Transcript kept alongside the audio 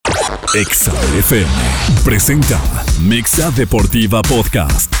Mexa FM presenta Mexa Deportiva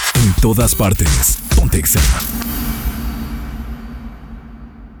Podcast. En todas partes, ponte Exa.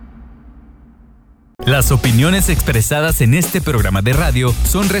 Las opiniones expresadas en este programa de radio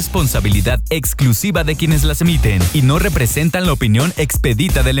son responsabilidad exclusiva de quienes las emiten y no representan la opinión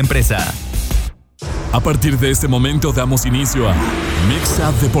expedita de la empresa. A partir de este momento damos inicio a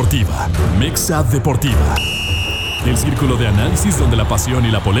Mexa Deportiva. Mexa Deportiva. El círculo de análisis donde la pasión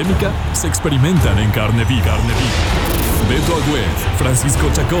y la polémica se experimentan en carne viva. Beto Agüed, Francisco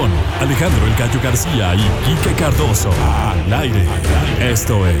Chacón, Alejandro El Gallo García y Quique Cardoso. Al aire.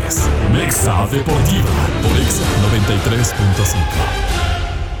 Esto es Mexa Deportiva por Exa 93.5.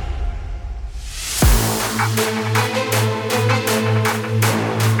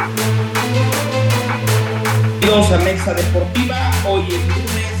 Bienvenidos a Mexa Deportiva. Hoy es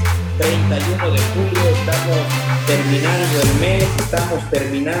lunes 31 de julio. Estamos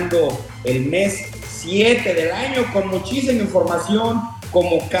terminando el mes 7 del año con muchísima información,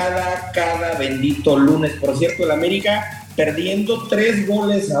 como cada bendito lunes. Por cierto, el América perdiendo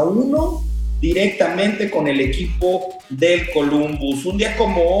 3-1 directamente con el equipo del Columbus. Un día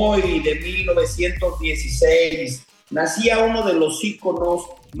como hoy de 1916 nacía uno de los íconos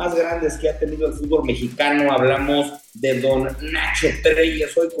más grandes que ha tenido el fútbol mexicano. Hablamos de don Nacho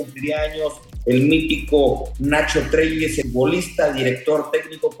Treyes. Hoy cumpliría años el mítico Nacho Treyes, futbolista, director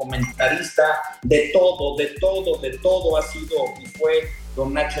técnico, comentarista, de todo ha sido y fue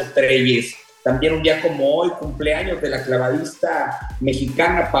don Nacho Treyes. También un día como hoy, cumpleaños de la clavadista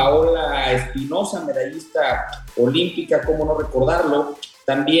mexicana Paola Espinosa, medallista olímpica, cómo no recordarlo.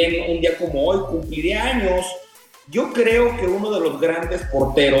 También un día como hoy cumpliría años, yo creo que uno de los grandes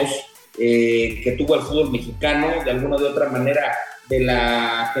porteros que tuvo el fútbol mexicano, de alguna de otra manera, de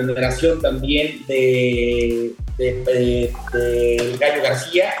la generación también de Gallo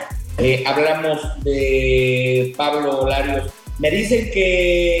García. Hablamos de Pablo Larios. Me dicen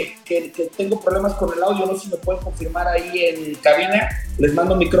que tengo problemas con el audio, no sé si me pueden confirmar ahí en cabina. Les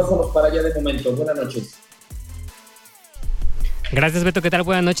mando micrófonos para allá de momento. Buenas noches. Gracias, Beto. ¿Qué tal?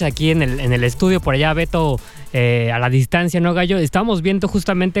 Buenas noches aquí en el estudio. Por allá, Beto, a la distancia, ¿no, Gallo? Estábamos viendo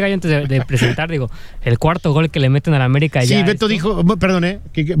justamente, Gallo, antes de presentar, el cuarto gol que le meten al América. Sí, Beto dijo, perdón,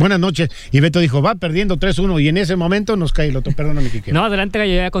 buenas noches. Y Beto dijo, va perdiendo 3-1 y en ese momento nos cae el otro. Perdóname, Quique. No, adelante,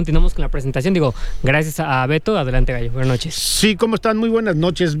 Gallo, ya continuamos con la presentación. Gracias a Beto. Adelante, Gallo. Buenas noches. Sí, ¿cómo están? Muy buenas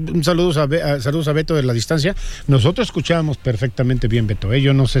noches. Saludos a Beto de la distancia. Nosotros escuchábamos perfectamente bien, Beto.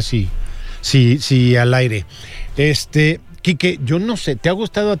 Yo no sé si al aire. Quique, yo no sé, ¿te ha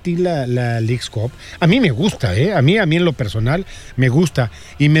gustado a ti la Leagues Cup? A mí me gusta, a mí en lo personal me gusta.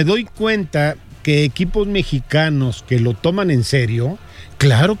 Y me doy cuenta que equipos mexicanos que lo toman en serio,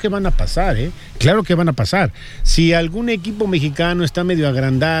 claro que van a pasar, claro que van a pasar. Si algún equipo mexicano está medio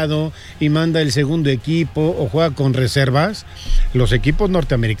agrandado y manda el segundo equipo o juega con reservas, los equipos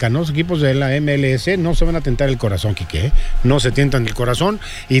norteamericanos, equipos de la MLS, no se van a tentar el corazón, Quique, no se tientan el corazón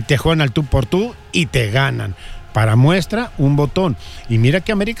y te juegan al tú por tú y te ganan. Para muestra, un botón. Y mira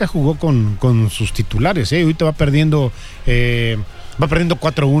que América jugó con sus titulares, ahorita va perdiendo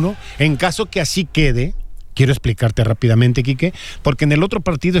 4-1. En caso que así quede, quiero explicarte rápidamente, Quique, porque en el otro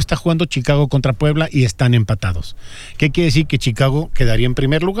partido está jugando Chicago contra Puebla y están empatados. ¿Qué quiere decir? Que Chicago quedaría en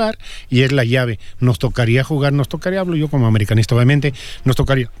primer lugar y es la llave. Hablo yo como americanista, obviamente, nos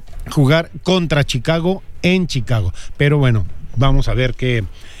tocaría jugar contra Chicago en Chicago. Pero bueno, vamos a ver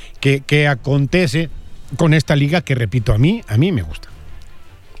qué acontece con esta liga que, repito, a mí me gusta.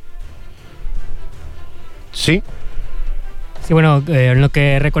 ¿Sí? Sí, bueno, en lo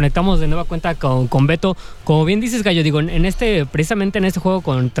que reconectamos de nueva cuenta con Beto, como bien dices, Gallo, precisamente en este juego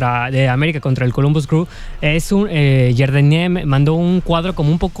de América contra el Columbus Crew, Jardinier mandó un cuadro como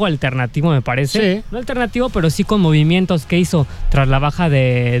un poco alternativo, me parece. Sí. No alternativo, pero sí con movimientos que hizo tras la baja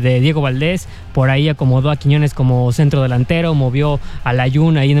de Diego Valdés. Por ahí acomodó a Quiñones como centro delantero, movió a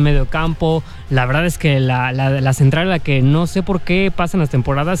Layún ahí en el medio campo. La verdad es que la central, la que no sé por qué pasan las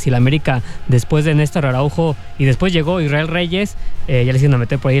temporadas, y la América, después de Néstor Araujo, y después llegó Israel Reyes, ya le hicieron a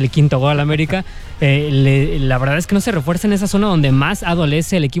meter por ahí el quinto gol al América. La verdad es que no se refuerza en esa zona donde más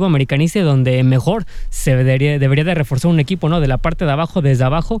adolece el equipo americanista y donde mejor se debería de reforzar un equipo, ¿no? De la parte de abajo, desde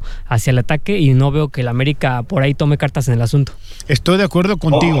abajo hacia el ataque, y no veo que el América por ahí tome cartas en el asunto. Estoy de acuerdo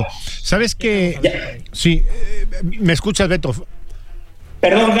contigo. ¿Sabes qué? Sí, ¿me escuchas, Beto?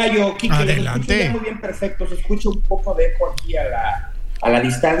 Perdón, Gallo, Quique, adelante. Muy bien, perfecto. Se escucha un poco de eco aquí a la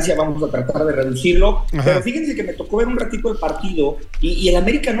distancia, vamos a tratar de reducirlo. Ajá. Pero fíjense que me tocó ver un ratito el partido y el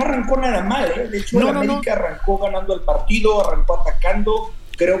América no arrancó nada mal, De hecho, el América arrancó ganando el partido, arrancó atacando.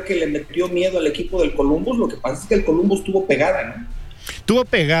 Creo que le metió miedo al equipo del Columbus. Lo que pasa es que el Columbus tuvo pegada, ¿no? Tuvo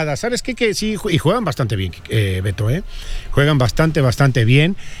pegada, ¿sabes qué? Que sí, y juegan bastante bien, Beto, juegan bastante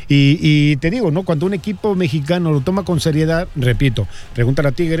bien, y te digo, ¿no? Cuando un equipo mexicano lo toma con seriedad, repito, pregúntale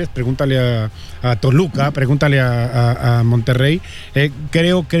a Tigres, pregúntale a Toluca, pregúntale a Monterrey,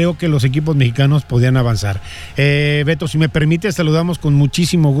 creo que los equipos mexicanos podían avanzar. Beto, si me permite, saludamos con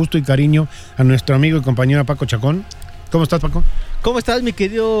muchísimo gusto y cariño a nuestro amigo y compañero Paco Chacón. ¿Cómo estás, Paco? ¿Cómo estás, mi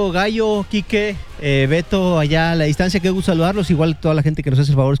querido Gallo, Quique, Beto, allá a la distancia? Qué gusto saludarlos, igual toda la gente que nos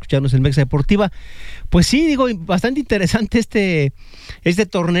hace el favor de escucharnos en Mexa Deportiva. Pues sí, digo, bastante interesante este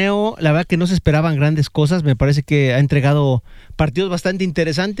torneo. La verdad que no se esperaban grandes cosas. Me parece que ha entregado partidos bastante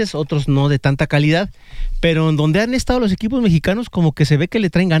interesantes, otros no de tanta calidad, pero en donde han estado los equipos mexicanos como que se ve que le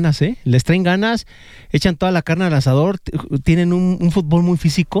traen ganas, les traen ganas, echan toda la carne al asador, tienen un fútbol muy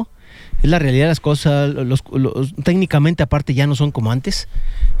físico. Es la realidad de las cosas, técnicamente aparte ya no son como antes,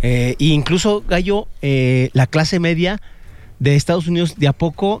 e incluso, Gallo, la clase media de Estados Unidos de a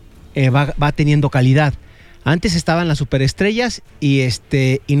poco va teniendo calidad. Antes estaban las superestrellas y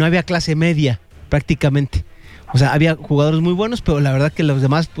no había clase media prácticamente. O sea, había jugadores muy buenos, pero la verdad que los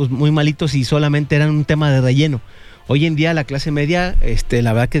demás pues muy malitos y solamente eran un tema de relleno. Hoy en día la clase media,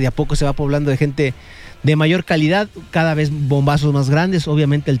 la verdad que de a poco se va poblando de gente de mayor calidad, cada vez bombazos más grandes.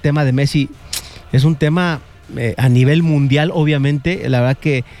 Obviamente el tema de Messi es un tema a nivel mundial, obviamente, la verdad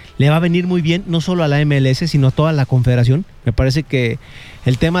que le va a venir muy bien, no solo a la MLS, sino a toda la confederación. Me parece que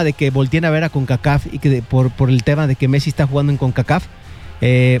el tema de que volteen a ver a CONCACAF y que por el tema de que Messi está jugando en CONCACAF,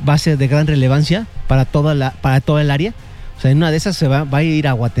 va a ser de gran relevancia para toda el área. O sea, en una de esas va a ir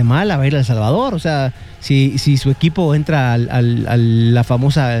a Guatemala, va a ir a El Salvador. O sea, si su equipo entra a la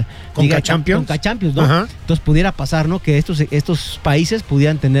famosa Conca Champions, ¿no? Ajá. Entonces pudiera pasar, ¿no? Que estos países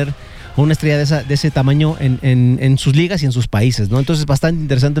pudieran tener una estrella de ese tamaño en sus ligas y en sus países, ¿no? Entonces bastante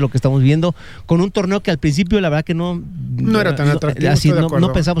interesante lo que estamos viendo con un torneo que al principio la verdad que no era tan atractivo. Así,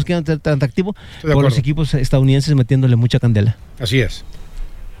 no pensamos que iba a ser tan atractivo, con los equipos estadounidenses metiéndole mucha candela. Así es.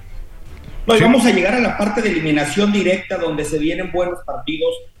 No, y vamos a llegar a la parte de eliminación directa donde se vienen buenos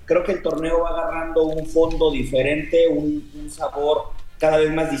partidos. Creo que el torneo va agarrando un fondo diferente, un sabor cada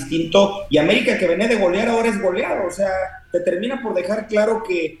vez más distinto, y América, que venía de golear, ahora es goleado. O sea, te termina por dejar claro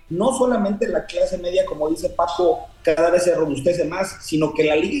que no solamente la clase media, como dice Paco, cada vez se robustece más, sino que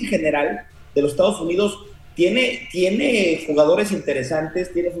la liga en general de los Estados Unidos tiene jugadores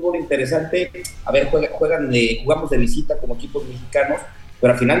interesantes, tiene fútbol interesante. A ver, jugamos de visita como equipos mexicanos,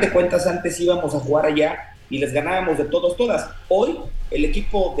 pero al final de cuentas antes íbamos a jugar allá y les ganábamos de todas. Hoy el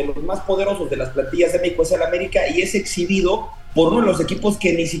equipo de los más poderosos de las plantillas de México es el América, y es exhibido por uno de los equipos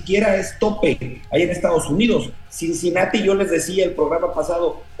que ni siquiera es tope ahí en Estados Unidos. Cincinnati, yo les decía el programa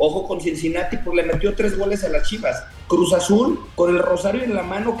pasado, ojo con Cincinnati, pues le metió 3 goles a las Chivas. Cruz Azul, con el rosario en la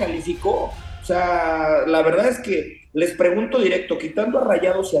mano, calificó. O sea, la verdad es que les pregunto directo, quitando a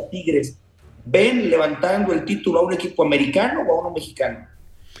Rayados y a Tigres, ¿ven levantando el título a un equipo americano o a uno mexicano?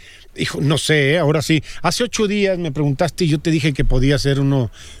 Hijo, no sé, ahora sí. Hace 8 días me preguntaste y yo te dije que podía ser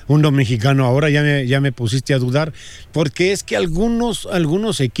uno mexicano. Ahora ya me pusiste a dudar, porque es que algunos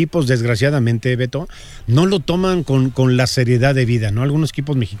equipos, desgraciadamente, Beto, no lo toman con la seriedad de vida, ¿no? Algunos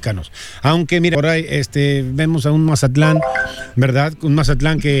equipos mexicanos. Aunque, mira, ahora vemos a un Mazatlán, ¿verdad? Un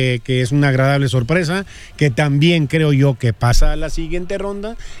Mazatlán que es una agradable sorpresa, que también creo yo que pasa a la siguiente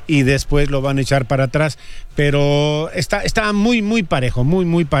ronda y después lo van a echar para atrás. Pero está muy parejo,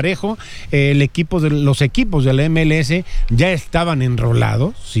 muy parejo. Los equipos de la MLS ya estaban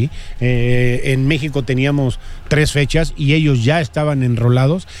enrolados, ¿sí? En México teníamos 3 fechas y ellos ya estaban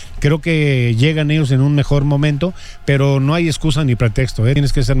enrolados. Creo que llegan ellos en un mejor momento, pero no hay excusa ni pretexto, ¿eh?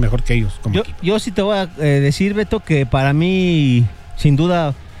 Tienes que ser mejor que ellos como equipo. Yo sí te voy a decir, Beto, que para mí, sin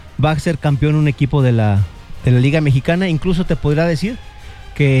duda, va a ser campeón un equipo de la Liga Mexicana. Incluso te podría decir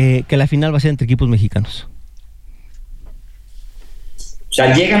que la final va a ser entre equipos mexicanos. O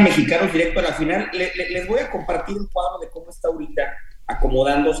sea, llegan mexicanos directo a la final. Les voy a compartir un cuadro de cómo está ahorita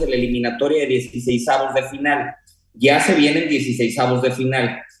acomodándose la eliminatoria de 16avos de final. Ya se vienen 16avos de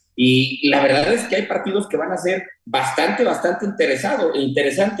final. Y la verdad es que hay partidos que van a ser bastante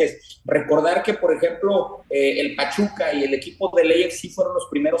interesantes. Recordar que, por ejemplo, el Pachuca y el equipo del AFC fueron los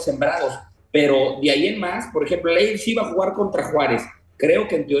primeros sembrados. Pero de ahí en más, por ejemplo, el AFC va a jugar contra Juárez. Creo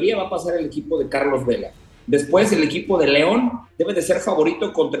que en teoría va a pasar el equipo de Carlos Vela. Después el equipo de León debe de ser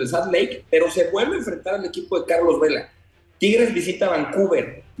favorito contra el Salt Lake, pero se vuelve a enfrentar al equipo de Carlos Vela. Tigres visita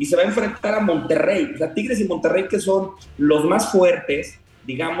Vancouver y se va a enfrentar a Monterrey. O sea, Tigres y Monterrey, que son los más fuertes,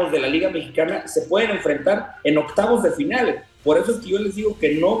 digamos, de la Liga Mexicana, se pueden enfrentar en octavos de final. Por eso es que yo les digo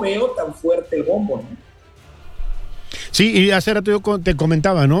que no veo tan fuerte el bombo, ¿no? Sí, y hace rato yo te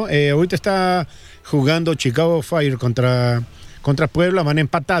comentaba, ¿no? Ahorita está jugando Chicago Fire contra contra Puebla, van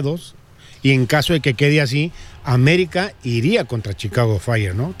empatados, y en caso de que quede así, América iría contra Chicago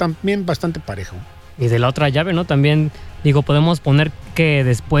Fire, ¿no? También bastante parejo. Y de la otra llave, ¿no? También, podemos poner que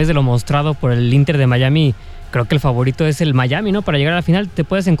después de lo mostrado por el Inter de Miami, creo que el favorito es el Miami, ¿no? Para llegar a la final te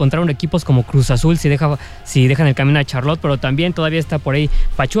puedes encontrar equipos como Cruz Azul si dejan el camino a Charlotte, pero también todavía está por ahí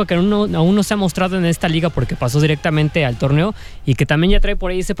Pachuca, que aún no se ha mostrado en esta liga porque pasó directamente al torneo y que también ya trae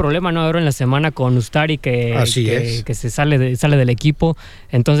por ahí ese problema, ¿no? Ahora en la semana con Ustari que se sale del equipo,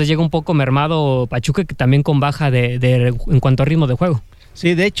 entonces llega un poco mermado Pachuca, que también con baja en cuanto a ritmo de juego.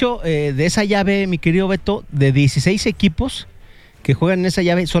 Sí, de hecho, de esa llave, mi querido Beto, de 16 equipos que juegan en esa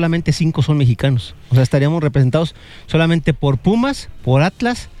llave, solamente 5 son mexicanos. O sea, estaríamos representados solamente por Pumas, por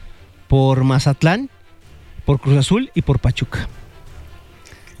Atlas, por Mazatlán, por Cruz Azul y por Pachuca.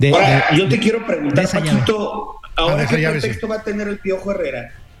 Ahora, yo te quiero preguntar, Paquito, ahora ¿qué contexto va a tener el Piojo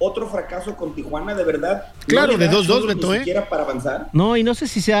Herrera? ¿Otro fracaso con Tijuana, de verdad? Claro, de 2-2, Beto, ¿Ni siquiera para avanzar? No, y no sé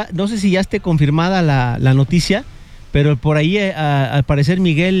si ya esté confirmada la noticia, pero por ahí, al parecer,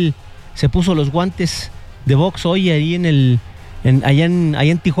 Miguel se puso los guantes de box hoy ahí allá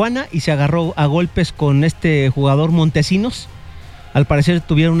en Tijuana y se agarró a golpes con este jugador Montesinos. Al parecer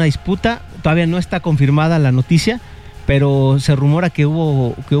tuvieron una disputa, todavía no está confirmada la noticia, pero se rumora que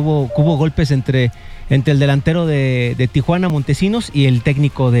hubo golpes entre el delantero de Tijuana, Montesinos, y el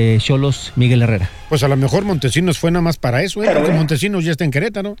técnico de Xolos, Miguel Herrera. Pues a lo mejor Montesinos fue nada más para eso, porque Montesinos ya está en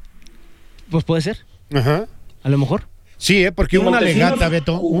Querétaro. Pues puede ser. Ajá. A lo mejor. Sí, porque hubo una alegata,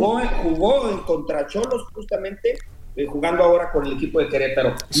 Beto. Jugó contra Xolos justamente, jugando ahora con el equipo de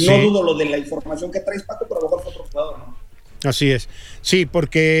Querétaro. Sí. No dudo lo de la información que traes, Paco, pero a lo mejor fue otro jugador, ¿no? Así es. Sí,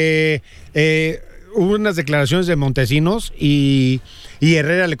 porque hubo unas declaraciones de Montesinos y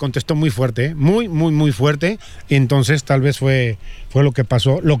Herrera le contestó muy fuerte, muy, muy, muy fuerte. Entonces tal vez fue lo que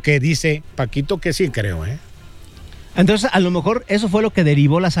pasó, lo que dice Paquito, que sí creo, Entonces, a lo mejor eso fue lo que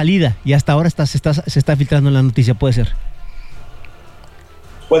derivó la salida y hasta ahora se está filtrando en la noticia, puede ser.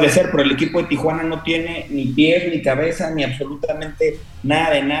 Puede ser, pero el equipo de Tijuana no tiene ni pies, ni cabeza, ni absolutamente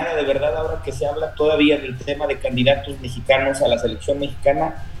nada, de verdad, ahora que se habla todavía del tema de candidatos mexicanos a la selección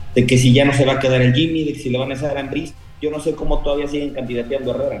mexicana, de que si ya no se va a quedar el Jimmy, de que si le van a hacer a Ambriz, yo no sé cómo todavía siguen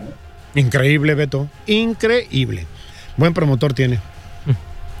candidateando a Herrera, ¿no? Increíble, Beto, increíble. Buen promotor tiene.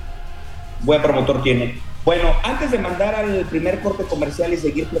 Bueno, antes de mandar al primer corte comercial y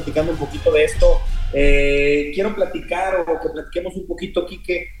seguir platicando un poquito de esto, quiero platicar o que platiquemos un poquito,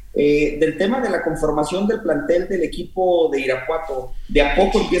 Quique, del tema de la conformación del plantel del equipo de Irapuato. De a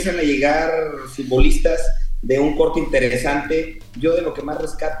poco empiezan a llegar futbolistas de un corte interesante. Yo de lo que más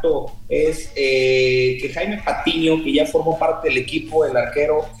rescato es que Jaime Patiño, que ya formó parte del equipo, el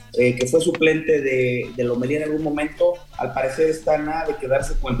arquero, que fue suplente de Lomelí en algún momento, al parecer está nada de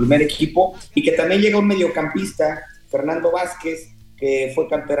quedarse con el primer equipo, y que también llega un mediocampista, Fernando Vázquez, que fue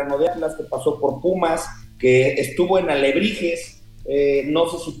canterano de Atlas, que pasó por Pumas, que estuvo en Alebrijes, no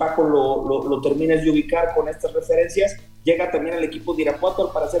sé si Paco lo terminas de ubicar con estas referencias, llega también al equipo de Irapuato,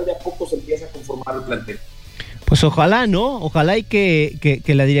 al parecer de a poco se empieza a conformar el plantel. Pues ojalá, ¿no? Ojalá y que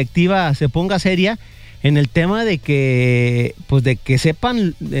la directiva se ponga seria en el tema de que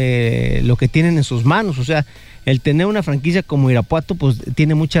sepan lo que tienen en sus manos. O sea, el tener una franquicia como Irapuato, pues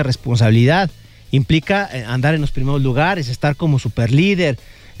tiene mucha responsabilidad. Implica andar en los primeros lugares, estar como superlíder,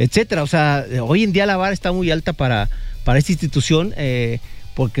 etcétera. O sea, hoy en día la vara está muy alta para esta institución,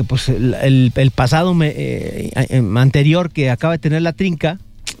 porque pues el pasado anterior que acaba de tener la trinca,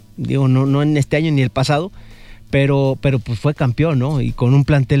 digo, no en este año ni el pasado, pero pues fue campeón, ¿no? Y con un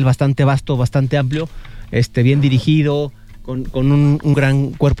plantel bastante vasto, bastante amplio, bien dirigido, con un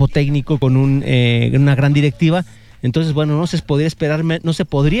gran cuerpo técnico, con una gran directiva. Entonces, bueno, no se podría esperar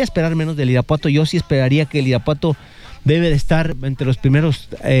menos del Irapuato. Yo sí esperaría que el Irapuato debe de estar entre los primeros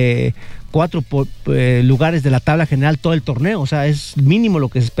 4 lugares de la tabla general todo el torneo. O sea, es mínimo lo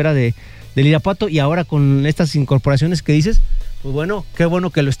que se espera del Irapuato. Y ahora con estas incorporaciones que dices, pues bueno, qué bueno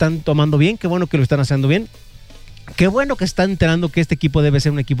que lo están tomando bien, qué bueno que lo están haciendo bien. Qué bueno que están enterando que este equipo debe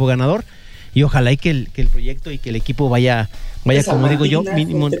ser un equipo ganador, y ojalá y que el proyecto y que el equipo vaya como digo yo,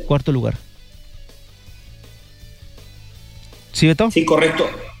 mínimo en 4º lugar. ¿Sí, Beto? Sí, correcto.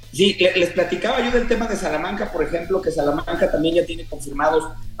 Sí, les platicaba yo del tema de Salamanca, por ejemplo, que Salamanca también ya tiene confirmados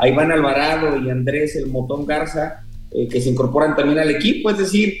a Iván Alvarado y Andrés El Motón Garza, que se incorporan también al equipo. Es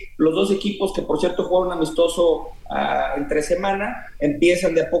decir, los dos equipos que por cierto jugaron amistoso entre semana,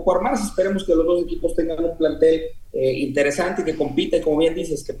 empiezan de a poco a armarse. Esperemos que los dos equipos tengan un plantel interesante y que compita, y como bien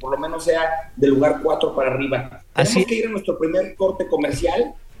dices, que por lo menos sea del lugar 4 para arriba. Tenemos que ir a nuestro primer corte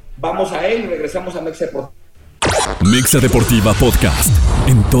comercial, vamos a él y regresamos a Mexa Deportiva. Mexa Deportiva Podcast,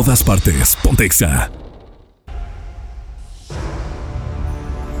 en todas partes, Pontexa.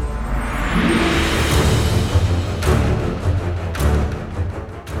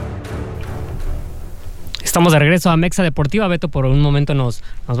 Estamos de regreso a Mexa Deportiva. Beto por un momento nos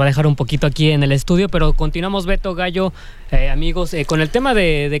va a dejar un poquito aquí en el estudio, pero continuamos, Beto, Gallo, amigos, con el tema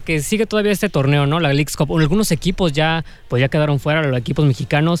de que sigue todavía este torneo, ¿no? La Leagues Cup. Algunos equipos ya quedaron fuera, los equipos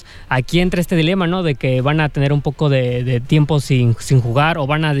mexicanos. Aquí entra este dilema, ¿no? De que van a tener un poco de tiempo sin jugar o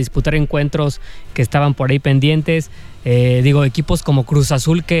van a disputar encuentros que estaban por ahí pendientes. Equipos como Cruz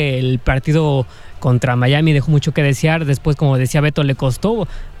Azul, que el partido contra Miami dejó mucho que desear. Después, como decía Beto, le costó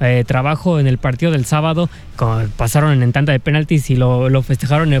trabajo en el partido del sábado. Pasaron en tanda de penaltis y lo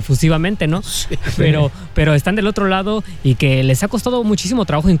festejaron efusivamente, ¿no? Sí. Pero están del otro lado y que les ha costado muchísimo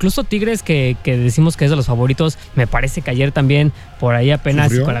trabajo. Incluso Tigres, que decimos que es de los favoritos, me parece que ayer también por ahí apenas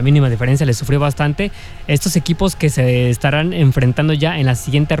 ¿Sufrió? Con la mínima diferencia le sufrió bastante. Estos equipos que se estarán enfrentando ya en la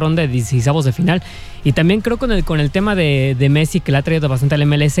siguiente ronda de 16avos de final. Y también creo con el tema de Messi, que le ha traído bastante al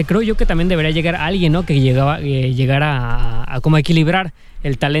MLS, creo yo que también debería llegar alguien, ¿no? Que llegara a como equilibrar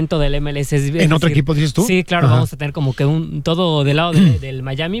el talento del MLS. ¿En otro equipo dices tú? Sí, claro. Ajá. Vamos a tener como que todo del lado del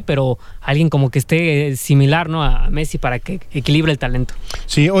Miami, pero alguien como que esté similar, ¿no? A Messi para que equilibre el talento.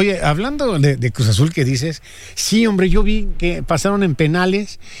 Sí, oye, hablando de Cruz Azul que dices, sí, hombre, yo vi que pasaron en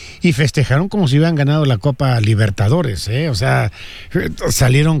penales y festejaron como si hubieran ganado la Copa Libertadores, ¿eh? O sea,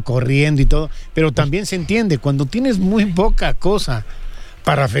 salieron corriendo y todo, pero también se entiende, cuando tienes muy poca cosa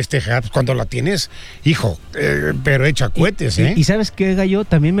para festejar, pues cuando la tienes, hijo, pero hecha cohetes, ¿eh? Y ¿sabes qué, Gallo?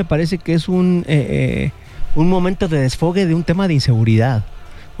 También me parece que es un momento de desfogue de un tema de inseguridad.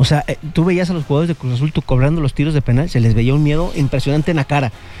 O sea, tú veías a los jugadores de Cruz Azul cobrando los tiros de penal, se les veía un miedo impresionante en la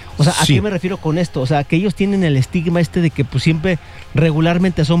cara. O sea, ¿a qué me refiero con esto? O sea, que ellos tienen el estigma de que pues siempre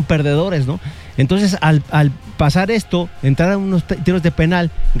regularmente son perdedores, ¿no? Entonces, al pasar esto, entrar a unos tiros de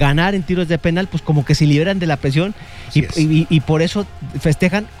penal, ganar en tiros de penal, pues como que se liberan de la presión y por eso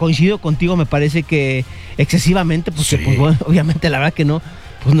festejan. Coincido contigo, me parece que excesivamente, porque pues bueno, obviamente la verdad que no,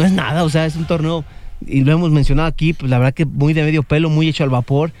 pues no es nada, o sea, es un torneo, y lo hemos mencionado aquí, pues la verdad que muy de medio pelo, muy hecho al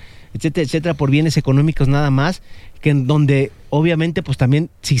vapor, etcétera, etcétera, por bienes económicos nada más, que en donde obviamente pues también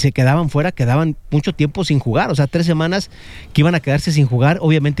si se quedaban fuera, quedaban mucho tiempo sin jugar, o sea, 3 semanas que iban a quedarse sin jugar,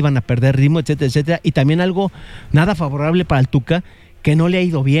 obviamente iban a perder ritmo, etcétera, etcétera, y también algo nada favorable para el Tuca, que no le ha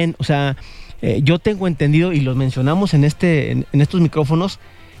ido bien, o sea, yo tengo entendido, y los mencionamos en estos micrófonos,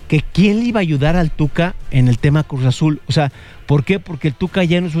 que quién le iba a ayudar al Tuca en el tema Cruz Azul, o sea, ¿por qué? Porque el Tuca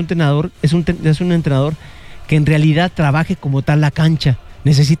ya no es un entrenador, es un entrenador que en realidad trabaje como tal la cancha.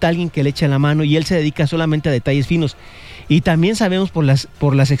 Necesita alguien que le eche la mano y él se dedica solamente a detalles finos. Y también sabemos por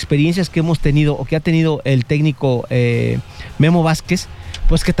las experiencias que hemos tenido o que ha tenido el técnico Memo Vázquez,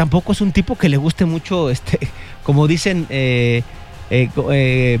 pues que tampoco es un tipo que le guste mucho, como dicen,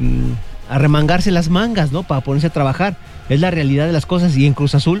 arremangarse las mangas, ¿no? Para ponerse a trabajar. Es la realidad de las cosas, y en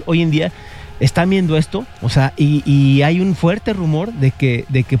Cruz Azul hoy en día están viendo esto, o sea, y hay un fuerte rumor de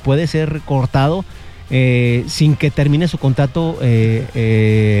que puede ser cortado sin que termine su contrato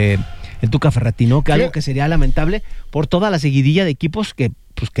el Tuca Ferretti, ¿no? Que algo que sería lamentable por toda la seguidilla de equipos que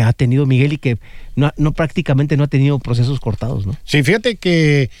ha tenido Miguel y que no prácticamente no ha tenido procesos cortados, ¿no? Sí, fíjate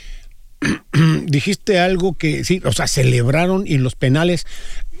que dijiste algo que sí, o sea, celebraron y los penales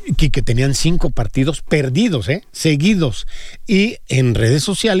que tenían 5 partidos perdidos, seguidos, y en redes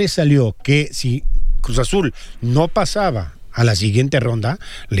sociales salió que si Cruz Azul no pasaba a la siguiente ronda,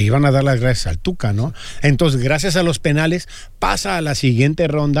 le iban a dar las gracias al Tuca, ¿no? Entonces, gracias a los penales, pasa a la siguiente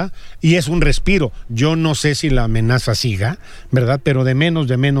ronda y es un respiro. Yo no sé si la amenaza siga, ¿verdad? Pero de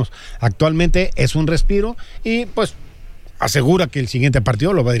menos, actualmente es un respiro y pues asegura que el siguiente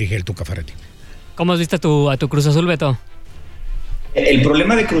partido lo va a dirigir el Tuca Ferretti. ¿Cómo has visto a tu Cruz Azul, Beto? El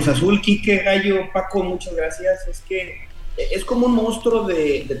problema de Cruz Azul, Quique, Gallo, Paco, muchas gracias, es que es como un monstruo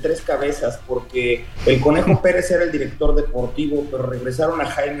de 3 cabezas, porque el Conejo Pérez era el director deportivo, pero regresaron a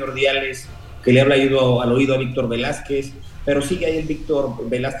Jaime Ordiales, que le habla al oído a Víctor Velázquez, pero sigue ahí el Víctor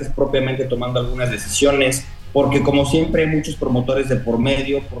Velázquez propiamente tomando algunas decisiones, porque como siempre hay muchos promotores de por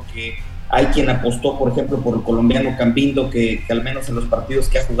medio, porque hay quien apostó, por ejemplo, por el colombiano Cambindo, que al menos en los partidos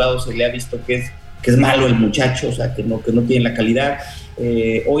que ha jugado se le ha visto que es malo el muchacho, o sea, que no tiene la calidad.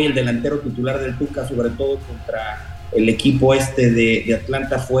 Hoy el delantero titular del Tuca, sobre todo contra el equipo de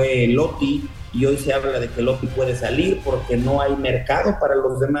Atlanta, fue Lotti, y hoy se habla de que Lotti puede salir porque no hay mercado para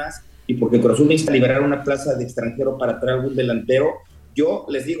los demás y porque Cruz Azul necesita liberar una plaza de extranjero para traer algún delantero. Yo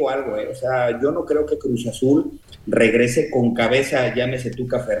les digo algo, o sea, yo no creo que Cruz Azul regrese con cabeza, llámese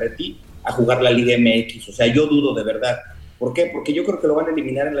Tuca Ferretti, a jugar la Liga MX, o sea, yo dudo de verdad. ¿Por qué? Porque yo creo que lo van a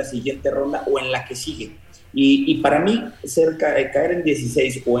eliminar en la siguiente ronda o en la que sigue. Y para mí, caer en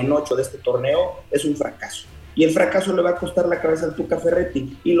 16 o en 8 de este torneo es un fracaso. Y el fracaso le va a costar la cabeza al Tuca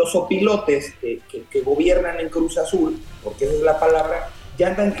Ferretti. Y los opilotes que gobiernan en Cruz Azul, porque esa es la palabra, ya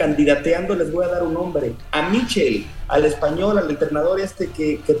andan candidateando, les voy a dar un nombre, a Michel, al español, al entrenador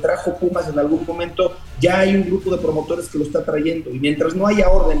que trajo Pumas en algún momento. Ya hay un grupo de promotores que lo está trayendo, y mientras no haya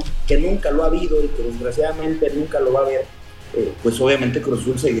orden, que nunca lo ha habido y que desgraciadamente nunca lo va a haber, pues obviamente Cruz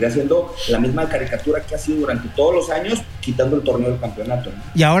Azul seguirá siendo la misma caricatura que ha sido durante todos los años, quitando el torneo del campeonato, ¿no?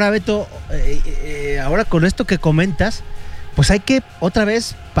 Y ahora, Beto, ahora con esto que comentas, pues hay que otra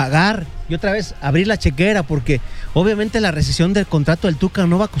vez pagar y otra vez abrir la chequera, porque obviamente la rescisión del contrato del Tuca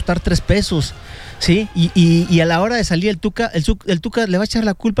no va a costar 3 pesos, ¿sí? Y a la hora de salir el Tuca le va a echar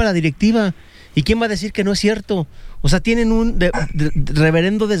la culpa a la directiva. ¿Y quién va a decir que no es cierto? O sea, tienen un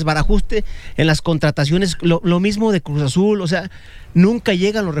reverendo desbarajuste en las contrataciones, lo mismo de Cruz Azul. O sea, nunca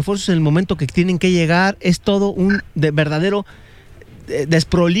llegan los refuerzos en el momento que tienen que llegar. Es todo un verdadero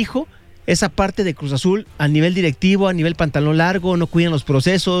desprolijo esa parte de Cruz Azul a nivel directivo, a nivel pantalón largo. No cuidan los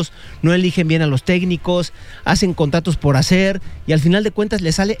procesos, no eligen bien a los técnicos, hacen contratos por hacer, y al final de cuentas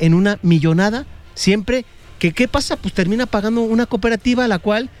le sale en una millonada siempre. ¿Qué pasa? Pues termina pagando una cooperativa a la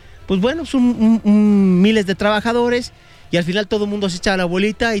cual, pues bueno, son miles de trabajadores, y al final todo el mundo se echa a la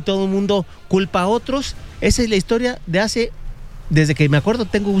bolita y todo el mundo culpa a otros. Esa es la historia desde que me acuerdo,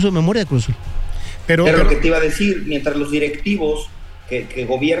 tengo uso de memoria de Cruz Azul. Pero lo que te iba a decir, mientras los directivos que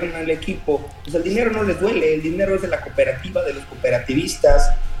gobiernan el equipo, pues el dinero no les duele, el dinero es de la cooperativa, de los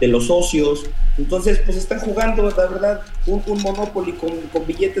cooperativistas, de los socios. Entonces pues están jugando, la verdad, un monopoly con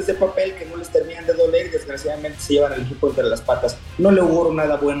billetes de papel que no les terminan de doler, y desgraciadamente se llevan al equipo entre las patas. No le auguro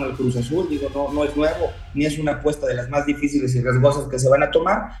nada bueno al Cruz Azul, no es nuevo, ni es una apuesta de las más difíciles y riesgosas que se van a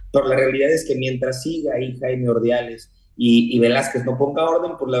tomar, pero la realidad es que mientras siga ahí Jaime Ordiales y Velázquez no ponga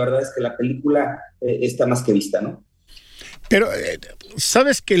orden, pues la verdad es que la película está más que vista, ¿no? Pero,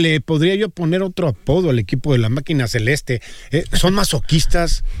 ¿sabes que le podría yo poner otro apodo al equipo de la máquina celeste? Son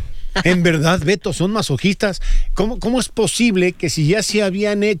masoquistas. En verdad, Beto, son masoquistas. ¿Cómo es posible que si ya se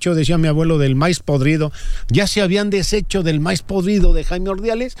habían hecho, decía mi abuelo, del maíz podrido, ya se habían deshecho del maíz podrido de Jaime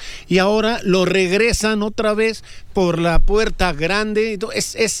Ordiales, y ahora lo regresan otra vez por la puerta grande?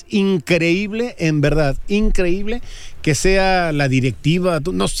 Es increíble, en verdad, increíble que sea la directiva,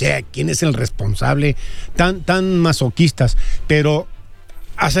 no sé quién es el responsable, tan masoquistas. Pero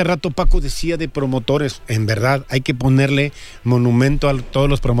hace rato Paco decía de promotores, en verdad hay que ponerle monumento a todos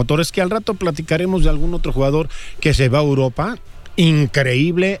los promotores, que al rato platicaremos de algún otro jugador que se va a Europa,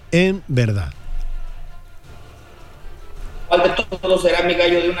 increíble en verdad. ¿Cuál de todos será, mi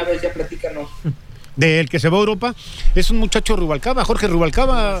gallo? De una vez ya platícanos. Del que se va a Europa es un muchacho Rubalcaba, Jorge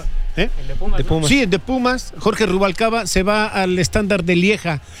Rubalcaba. El de Pumas, de Pumas. Sí, el de Pumas. Jorge Rubalcaba se va al Estándar de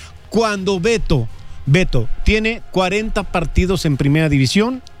Lieja, cuando Beto tiene 40 partidos en primera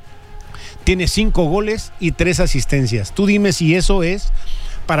división, tiene 5 goles y 3 asistencias. Tú dime si eso es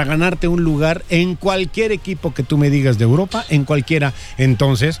para ganarte un lugar en cualquier equipo que tú me digas de Europa, en cualquiera.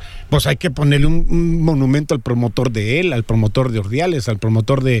 Entonces, pues hay que ponerle un monumento al promotor de él, al promotor de Ordiales, al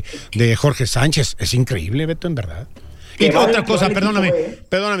promotor de Jorge Sánchez. Es increíble, Beto, en verdad. Y otra cosa, perdóname,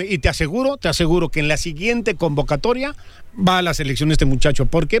 y te aseguro que en la siguiente convocatoria va a la selección este muchacho.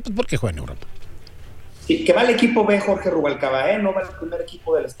 ¿Por qué? Pues porque juega en Europa. Sí, que va el equipo B, Jorge Rubalcaba, no va el primer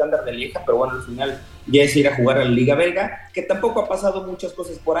equipo del Estándar de Lieja, pero bueno, al final ya es ir a jugar a la Liga Belga, que tampoco ha pasado muchas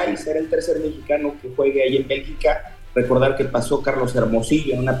cosas por ahí. Será el tercer mexicano que juegue ahí en Bélgica. Recordar que pasó Carlos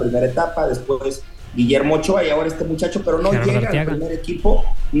Hermosillo en una primera etapa, después Guillermo Ochoa y ahora este muchacho, pero no llega al primer equipo.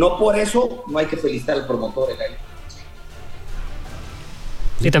 No por eso no hay que felicitar al promotor.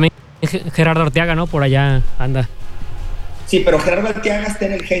 Sí, también Gerardo Arteaga, ¿no? Por allá anda. Sí, pero Gerardo Arteaga está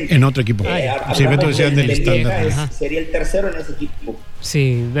en el Gen. En otro equipo. Sí, Beto decía del Estándar. Sería el tercero en ese equipo.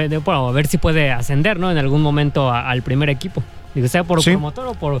 Sí, bueno, a ver si puede ascender, ¿no? En algún momento al primer equipo. Digo, sea por promotor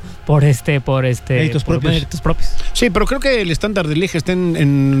o por méritos propios. Sí, pero creo que el Estándar de Lieja está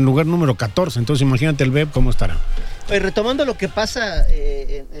en lugar número 14, entonces imagínate el BEP cómo estará. Retomando lo que pasa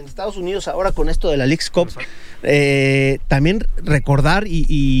en Estados Unidos ahora con esto de la Leagues Cup, también recordar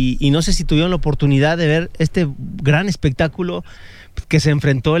y no sé si tuvieron la oportunidad de ver este gran espectáculo que se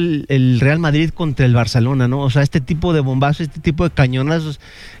enfrentó el Real Madrid contra el Barcelona, ¿no? O sea, este tipo de bombazos, este tipo de cañonazos,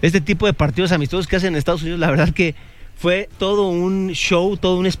 este tipo de partidos amistosos que hacen en Estados Unidos, la verdad que fue todo un show,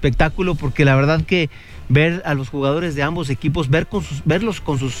 todo un espectáculo, porque la verdad que ver a los jugadores de ambos equipos, verlos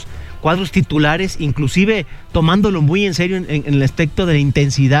con sus cuadros titulares, inclusive tomándolo muy en serio en el aspecto de la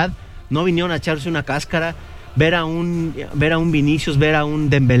intensidad, no vinieron a echarse una cáscara, ver a un Vinicius, ver a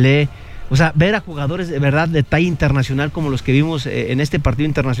un Dembélé, o sea, ver a jugadores de verdad de talla internacional como los que vimos en este partido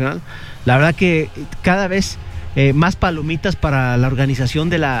internacional, la verdad que cada vez más palomitas para la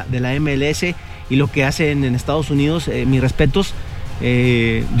organización de la MLS y lo que hacen en Estados Unidos. Mis respetos.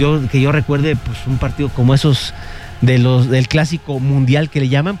 Que yo recuerde pues un partido como esos del clásico mundial que le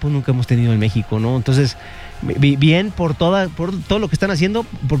llaman, pues nunca hemos tenido en México, ¿no? Entonces, bien por todo lo que están haciendo,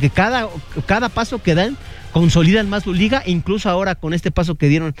 porque cada paso que dan consolidan más su liga, e incluso ahora con este paso que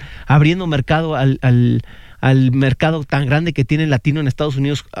dieron abriendo mercado al mercado tan grande que tiene el latino en Estados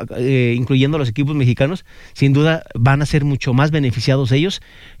Unidos, incluyendo los equipos mexicanos, sin duda van a ser mucho más beneficiados ellos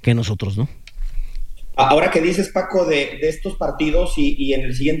que nosotros, ¿no? Ahora que dices, Paco, de estos partidos, y en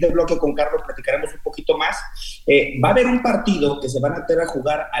el siguiente bloque con Carlos platicaremos un poquito más, va a haber un partido que se van a tener a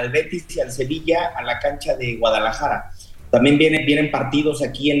jugar al Betis y al Sevilla a la cancha de Guadalajara. También vienen partidos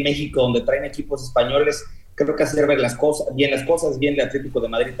aquí en México donde traen equipos españoles. Creo que hacer las cosas, bien el Atlético de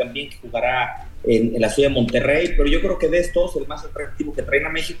Madrid también, que jugará en la ciudad de Monterrey, pero yo creo que de estos, el más atractivo que traen a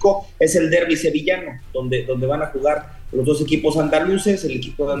México es el derbi sevillano, donde van a jugar los dos equipos andaluces, el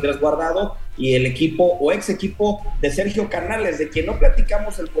equipo de Andrés Guardado y el equipo o ex equipo de Sergio Canales, de quien no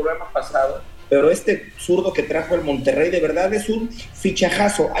platicamos el programa pasado, pero este zurdo que trajo el Monterrey de verdad es un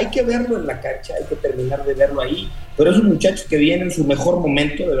fichajazo. Hay que verlo en la cancha, hay que terminar de verlo ahí, pero es un muchacho que viene en su mejor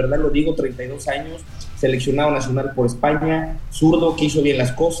momento, de verdad lo digo, 32 años, seleccionado nacional por España, zurdo que hizo bien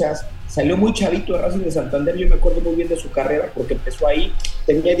las cosas, salió muy chavito de Racing de Santander. Yo me acuerdo muy bien de su carrera porque empezó ahí,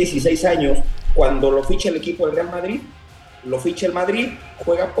 tenía 16 años, cuando lo ficha el equipo del Real Madrid, lo ficha el Madrid,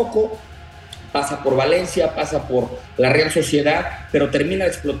 juega poco, pasa por Valencia, pasa por la Real Sociedad, pero termina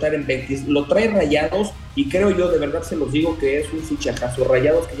de explotar en Betis, lo trae Rayados, y creo yo, de verdad se los digo, que es un fichajazo.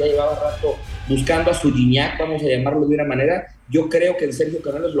 Rayados que ya llevaba rato buscando a su Gignac, vamos a llamarlo de una manera. Yo creo que el Sergio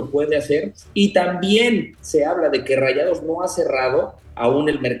Canales lo puede hacer, y también se habla de que Rayados no ha cerrado aún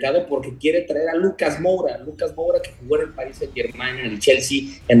el mercado porque quiere traer a Lucas Moura que jugó en el Paris Saint-Germain, en el Chelsea,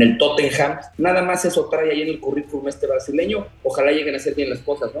 en el Tottenham. Nada más eso trae ahí en el currículum este brasileño. Ojalá lleguen a hacer bien las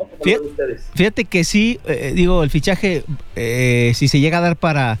cosas, ¿no? ¿Cómo lo ven ustedes? Fíjate que sí, el fichaje, si se llega a dar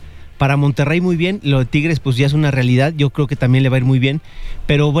para Monterrey, muy bien. Lo de Tigres pues ya es una realidad, yo creo que también le va a ir muy bien,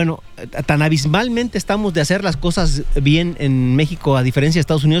 pero bueno, tan abismalmente estamos de hacer las cosas bien en México, a diferencia de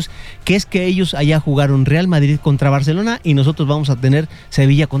Estados Unidos, que es que ellos allá jugaron Real Madrid contra Barcelona y nosotros vamos a tener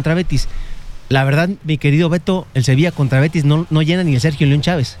Sevilla contra Betis. La verdad, mi querido Beto, el Sevilla contra Betis no llena ni el Sergio León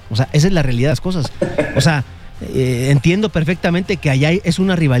Chávez, o sea, esa es la realidad de las cosas, o sea, entiendo perfectamente que allá es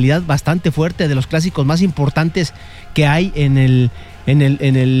una rivalidad bastante fuerte, de los clásicos más importantes que hay en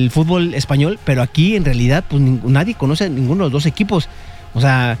el fútbol español, pero aquí en realidad pues nadie conoce a ninguno de los dos equipos. O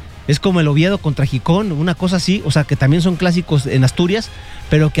sea, es como el Oviedo contra Gijón, una cosa así, o sea, que también son clásicos en Asturias,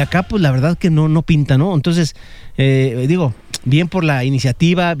 pero que acá pues la verdad que no pinta, ¿no? Entonces, bien por la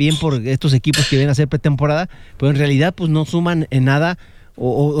iniciativa, bien por estos equipos que vienen a hacer pretemporada, pero en realidad pues no suman en nada,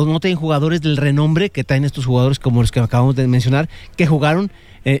 o no tienen jugadores del renombre que traen estos jugadores como los que acabamos de mencionar, que jugaron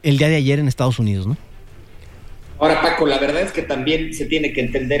el día de ayer en Estados Unidos, ¿no? Ahora, Paco, la verdad es que también se tiene que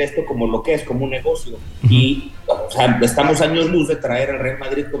entender esto como lo que es, como un negocio. Uh-huh. Y, o sea, estamos años luz de traer al Real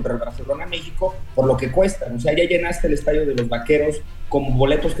Madrid contra el Barcelona a México por lo que cuesta. O sea, ya llenaste el estadio de los Vaqueros con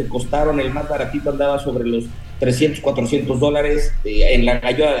boletos que costaron, el más baratito andaba sobre los $300, $400 en la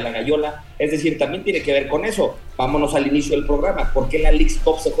gallola de la gallola. Es decir, también tiene que ver con eso. Vámonos al inicio del programa. ¿Por qué la League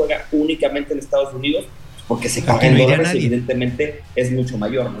Cup se juega únicamente en Estados Unidos? Porque se paga en dólares, evidentemente es mucho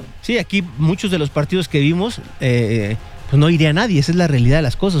mayor, ¿no? Sí, aquí muchos de los partidos que vimos, pues no iría nadie, esa es la realidad de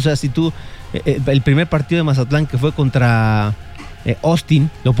las cosas. O sea, si tú, el primer partido de Mazatlán que fue contra Austin,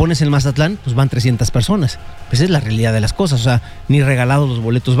 lo pones en Mazatlán, pues van 300 personas. Pues esa es la realidad de las cosas, o sea, ni regalados los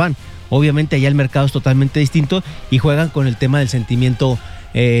boletos van. Obviamente allá el mercado es totalmente distinto y juegan con el tema del sentimiento,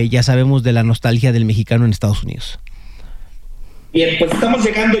 ya sabemos, de la nostalgia del mexicano en Estados Unidos. Bien, pues estamos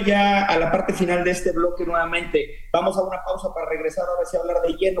llegando ya a la parte final de este bloque nuevamente. Vamos a una pausa para regresar ahora sí a hablar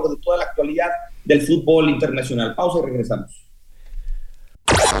de lleno de toda la actualidad del fútbol internacional. Pausa y regresamos.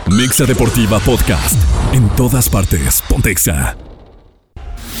 Mexa Deportiva Podcast. En todas partes, Pontexa.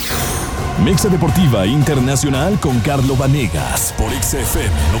 Mexa Deportiva Internacional con Carlo Vanegas por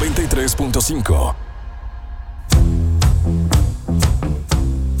XFM 93.5.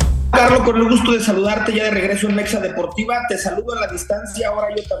 Carlos, con el gusto de saludarte ya de regreso en Mexa Deportiva. Te saludo a la distancia, ahora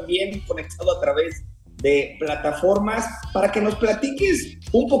yo también conectado a través de plataformas, para que nos platiques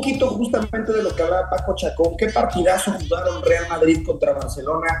un poquito justamente de lo que hablaba Paco Chacón. ¿Qué partidazo jugaron Real Madrid contra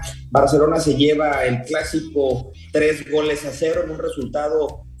Barcelona? Barcelona se lleva el clásico 3-0 en un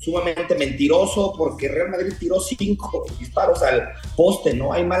resultado sumamente mentiroso, porque Real Madrid tiró 5 disparos al poste,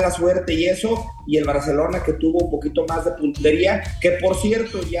 ¿no? Hay mala suerte y eso, y el Barcelona que tuvo un poquito más de puntería, que por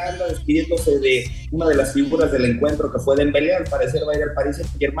cierto ya anda despidiéndose de una de las figuras del encuentro que fue Dembélé, al parecer va a ir al Paris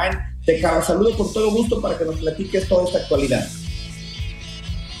Saint-Germain. Te saludo con todo gusto para que nos platiques toda esta actualidad.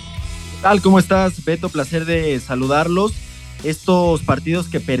 ¿Qué tal? ¿Cómo estás, Beto? Placer de saludarlos. estos partidos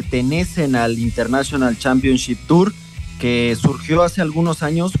que pertenecen al International Championship Tour, que surgió hace algunos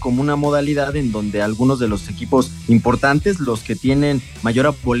años como una modalidad en donde algunos de los equipos importantes, los que tienen mayor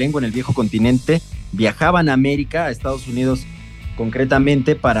abolengo en el viejo continente, viajaban a América, a Estados Unidos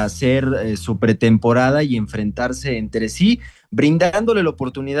concretamente, para hacer su pretemporada y enfrentarse entre sí, brindándole la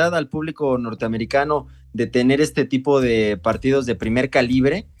oportunidad al público norteamericano de tener este tipo de partidos de primer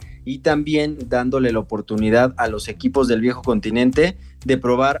calibre, y también dándole la oportunidad a los equipos del viejo continente de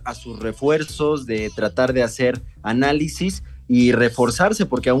probar a sus refuerzos, de tratar de hacer análisis y reforzarse,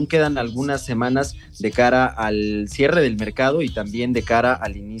 porque aún quedan algunas semanas de cara al cierre del mercado y también de cara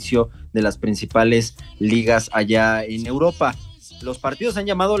al inicio de las principales ligas allá en Europa. Los partidos han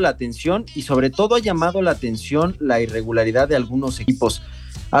llamado la atención y sobre todo ha llamado la atención la irregularidad de algunos equipos.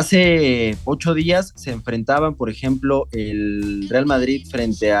 Hace 8 días se enfrentaban, por ejemplo, el Real Madrid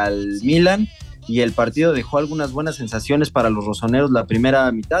frente al Milan, y el partido dejó algunas buenas sensaciones para los rosoneros la primera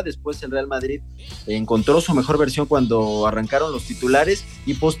mitad. Después el Real Madrid encontró su mejor versión cuando arrancaron los titulares,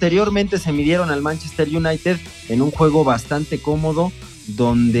 y posteriormente se midieron al Manchester United en un juego bastante cómodo,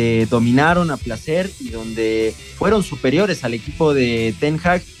 donde dominaron a placer y donde fueron superiores al equipo de Ten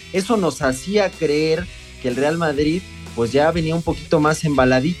Hag. Eso nos hacía creer que el Real Madrid pues ya venía un poquito más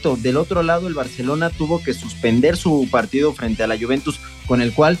embaladito. Del otro lado, el Barcelona tuvo que suspender su partido frente a la Juventus, con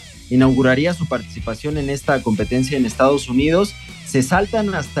el cual inauguraría su participación en esta competencia en Estados Unidos. Se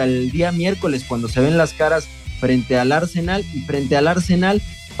saltan hasta el día miércoles, cuando se ven las caras frente al Arsenal, y frente al Arsenal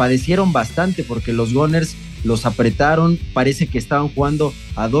padecieron bastante porque los Gunners los apretaron. Parece que estaban jugando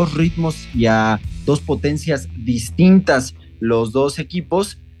a dos ritmos y a dos potencias distintas los dos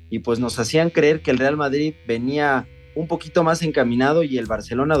equipos, y pues nos hacían creer que el Real Madrid venía un poquito más encaminado y el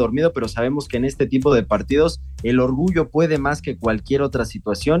Barcelona dormido, pero sabemos que en este tipo de partidos el orgullo puede más que cualquier otra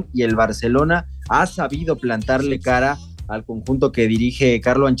situación, y el Barcelona ha sabido plantarle cara al conjunto que dirige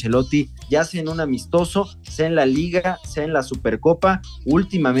Carlo Ancelotti, ya sea en un amistoso, sea en la Liga, sea en la Supercopa.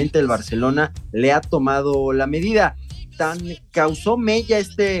 Últimamente el Barcelona le ha tomado la medida. Tan causó mella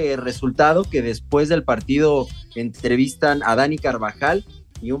este resultado que después del partido entrevistan a Dani Carvajal,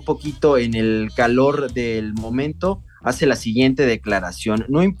 y un poquito en el calor del momento hace la siguiente declaración: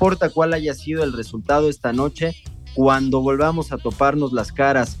 no importa cuál haya sido el resultado esta noche, cuando volvamos a toparnos las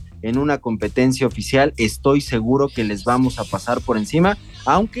caras en una competencia oficial, estoy seguro que les vamos a pasar por encima,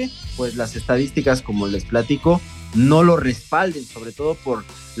 aunque pues las estadísticas, como les platico, no lo respalden, sobre todo por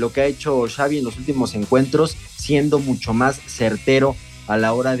lo que ha hecho Xavi en los últimos encuentros, siendo mucho más certero a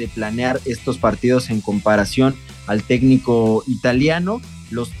la hora de planear estos partidos en comparación al técnico italiano.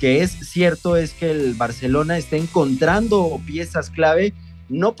 Lo que es cierto es que el Barcelona está encontrando piezas clave,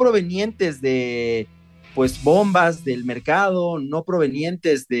 no provenientes de pues bombas del mercado, no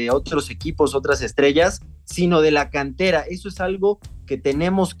provenientes de otros equipos, otras estrellas, sino de la cantera. Eso es algo que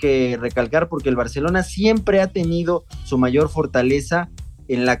tenemos que recalcar, porque el Barcelona siempre ha tenido su mayor fortaleza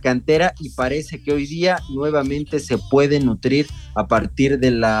en la cantera, y parece que hoy día nuevamente se puede nutrir a partir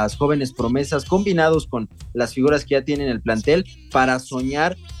de las jóvenes promesas, combinados con las figuras que ya tienen el plantel, para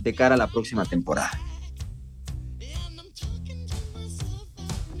soñar de cara a la próxima temporada.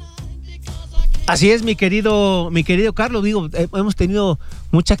 Así es, mi querido Carlos. Digo, hemos tenido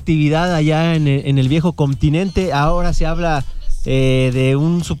mucha actividad allá en el viejo continente. Ahora se habla de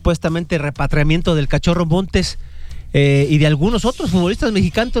un supuestamente repatriamiento del Cachorro Montes, y de algunos otros futbolistas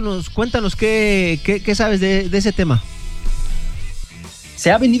mexicanos. Cuéntanos qué sabes de ese tema.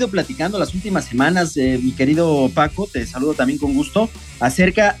 Se ha venido platicando las últimas semanas, mi querido Paco, te saludo también con gusto,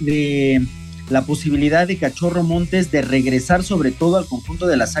 acerca de la posibilidad de Cachorro Montes de regresar sobre todo al conjunto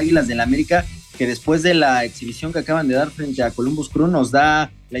de las Águilas del América, que después de la exhibición que acaban de dar frente a Columbus Crew nos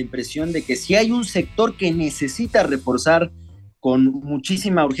da la impresión de que si hay un sector que necesita reforzar con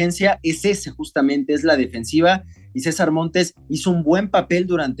muchísima urgencia, es ese justamente, es la defensiva, y César Montes hizo un buen papel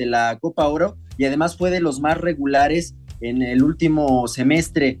durante la Copa Oro, y además fue de los más regulares en el último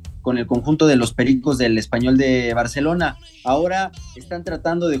semestre con el conjunto de los Pericos del Español de Barcelona. Ahora están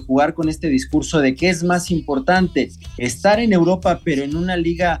tratando de jugar con este discurso de que es más importante estar en Europa, pero en una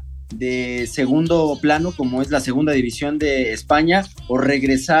liga de segundo plano, como es la segunda división de España, o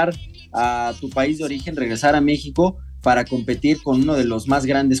regresar a tu país de origen, regresar a México para competir con uno de los más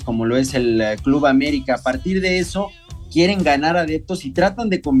grandes como lo es el Club América. A partir de eso quieren ganar adeptos y tratan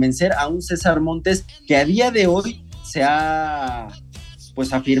de convencer a un César Montes que a día de hoy se ha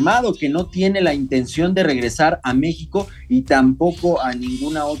pues afirmado que no tiene la intención de regresar a México y tampoco a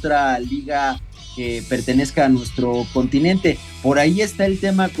ninguna otra liga que pertenezca a nuestro continente. Por ahí está el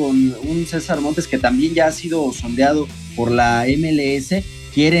tema con un César Montes que también ya ha sido sondeado por la MLS.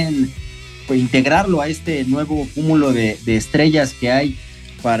 Quieren integrarlo a este nuevo cúmulo de estrellas que hay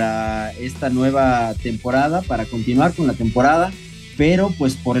para esta nueva temporada, para continuar con la temporada, pero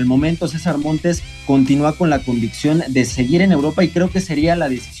pues por el momento César Montes continúa con la convicción de seguir en Europa y creo que sería la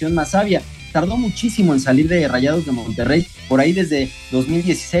decisión más sabia. Tardó muchísimo en salir de Rayados de Monterrey, por ahí desde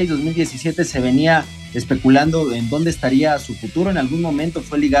 2016, 2017 se venía especulando en dónde estaría su futuro. En algún momento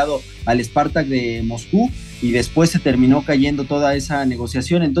fue ligado al Spartak de Moscú y después se terminó cayendo toda esa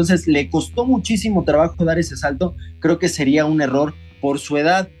negociación, entonces le costó muchísimo trabajo dar ese salto. Creo que sería un error por su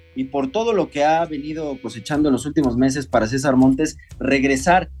edad y por todo lo que ha venido cosechando en los últimos meses para César Montes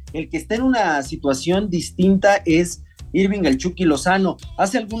regresar. El que está en una situación distinta es Irving el Chucky Lozano.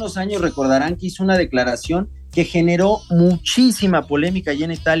 Hace algunos años recordarán que hizo una declaración que generó muchísima polémica allá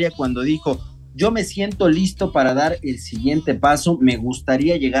en Italia cuando dijo: yo me siento listo para dar el siguiente paso, me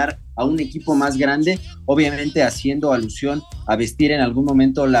gustaría llegar a un equipo más grande, obviamente haciendo alusión a vestir en algún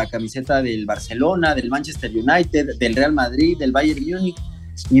momento la camiseta del Barcelona, del Manchester United, del Real Madrid, del Bayern Múnich,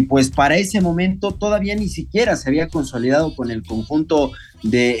 y pues para ese momento todavía ni siquiera se había consolidado con el conjunto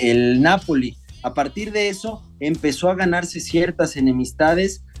del Napoli. A partir de eso empezó a ganarse ciertas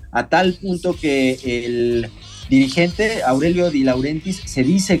enemistades a tal punto que el dirigente Aurelio Di Laurentiis se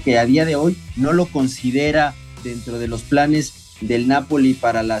dice que a día de hoy no lo considera dentro de los planes del Napoli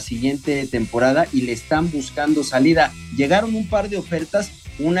para la siguiente temporada y le están buscando salida. Llegaron un par de ofertas,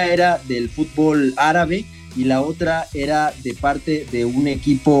 una era del fútbol árabe y la otra era de parte de un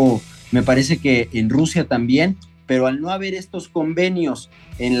equipo, me parece que en Rusia también, pero al no haber estos convenios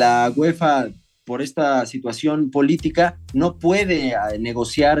en la UEFA por esta situación política, no puede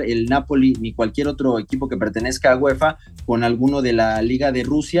negociar el Napoli ni cualquier otro equipo que pertenezca a UEFA con alguno de la Liga de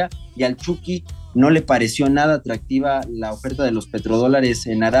Rusia, y al Chucky no le pareció nada atractiva la oferta de los petrodólares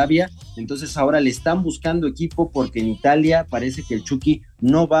en Arabia, entonces ahora le están buscando equipo porque en Italia parece que el Chucky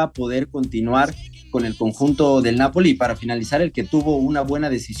no va a poder continuar con el conjunto del Napoli. Y para finalizar, el que tuvo una buena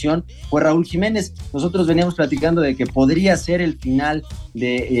decisión fue Raúl Jiménez. Nosotros veníamos platicando de que podría ser el final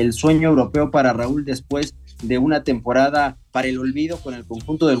del sueño europeo para Raúl después de una temporada para el olvido con el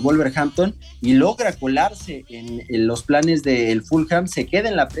conjunto del Wolverhampton, y logra colarse en los planes del Fulham, se queda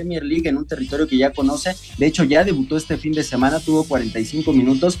en la Premier League en un territorio que ya conoce. De hecho ya debutó este fin de semana, tuvo 45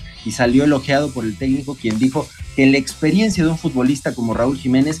 minutos y salió elogiado por el técnico, quien dijo que la experiencia de un futbolista como Raúl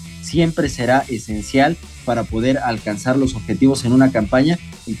Jiménez siempre será esencial para poder alcanzar los objetivos en una campaña,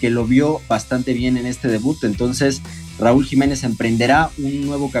 y que lo vio bastante bien en este debut. Entonces Raúl Jiménez emprenderá un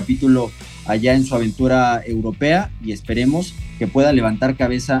nuevo capítulo allá en su aventura europea y esperemos que pueda levantar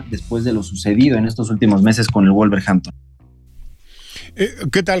cabeza después de lo sucedido en estos últimos meses con el Wolverhampton.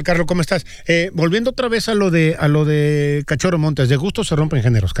 ¿Qué tal, Carlos? ¿Cómo estás? Volviendo otra vez a lo de Cachorro Montes, de gusto se rompen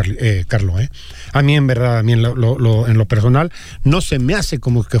géneros, Carlos. A mí, en verdad, en lo personal, no se me hace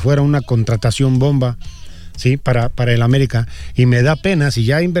como que fuera una contratación bomba, ¿sí? Para el América, y me da pena. Si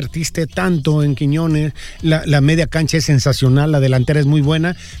ya invertiste tanto en Quiñones, la media cancha es sensacional, la delantera es muy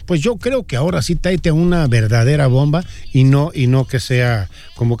buena, pues yo creo que ahora sí tráete una verdadera bomba y no que sea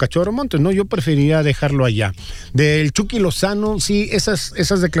como Cachorro Montes, ¿no? Yo preferiría dejarlo allá. Del Chucky Lozano, sí,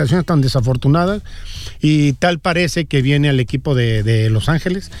 esas declaraciones tan desafortunadas, y tal parece que viene al equipo de Los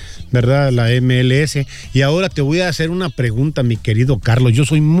Ángeles, ¿verdad? La MLS. Y ahora te voy a hacer una pregunta, mi querido Carlos. Yo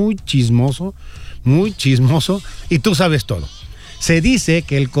soy muy chismoso, y tú sabes todo. Se dice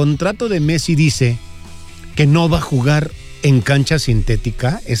que el contrato de Messi dice que no va a jugar en cancha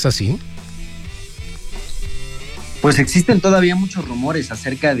sintética, ¿es así? Pues existen todavía muchos rumores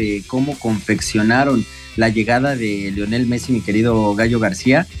acerca de cómo confeccionaron la llegada de Lionel Messi, mi querido Gallo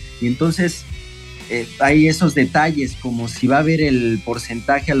García, y entonces hay esos detalles, como si va a haber el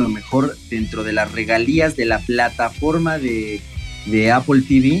porcentaje a lo mejor dentro de las regalías de la plataforma de Apple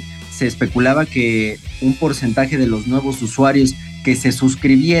TV. Se especulaba que un porcentaje de los nuevos usuarios que se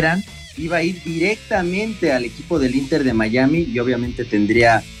suscribieran iba a ir directamente al equipo del Inter de Miami, y obviamente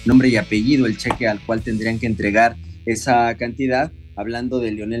tendría nombre y apellido el cheque al cual tendrían que entregar esa cantidad, hablando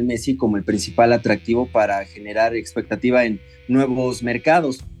de Lionel Messi como el principal atractivo para generar expectativa en nuevos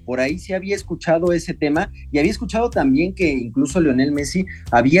mercados. Por ahí sí había escuchado ese tema, y había escuchado también que incluso Lionel Messi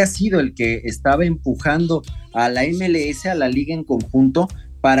había sido el que estaba empujando a la MLS, a la liga en conjunto,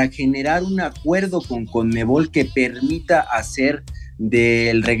 para generar un acuerdo con CONMEBOL que permita hacer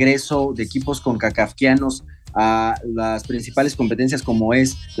del regreso de equipos concacafquianos a las principales competencias como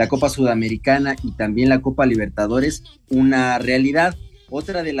es la Copa Sudamericana y también la Copa Libertadores una realidad.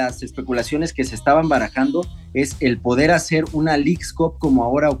 Otra de las especulaciones que se estaban barajando es el poder hacer una Leagues Cup como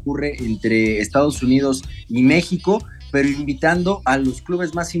ahora ocurre entre Estados Unidos y México, pero invitando a los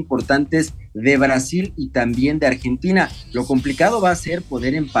clubes más importantes de Brasil y también de Argentina. Lo complicado va a ser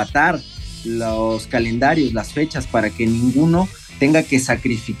poder empatar los calendarios, las fechas, para que ninguno tenga que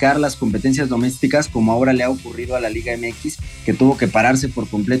sacrificar las competencias domésticas, como ahora le ha ocurrido a la Liga MX, que tuvo que pararse por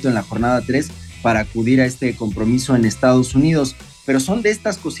completo en la jornada 3 para acudir a este compromiso en Estados Unidos. Pero son de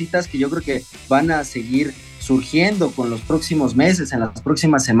estas cositas que yo creo que van a seguir surgiendo con los próximos meses, en las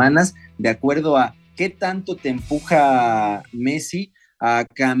próximas semanas, de acuerdo a qué tanto te empuja Messi a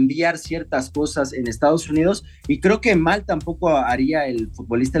cambiar ciertas cosas en Estados Unidos, y creo que mal tampoco haría el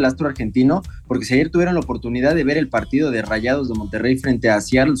futbolista, el astro argentino, porque si ayer tuvieron la oportunidad de ver el partido de Rayados de Monterrey frente a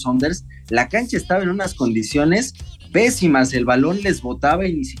Seattle Sounders, la cancha estaba en unas condiciones pésimas, el balón les botaba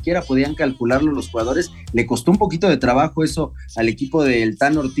y ni siquiera podían calcularlo los jugadores. Le costó un poquito de trabajo eso al equipo del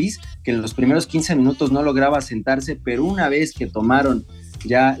Tan Ortiz, que en los primeros 15 minutos no lograba sentarse, pero una vez que tomaron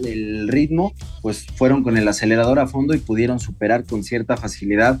ya el ritmo, pues fueron con el acelerador a fondo y pudieron superar con cierta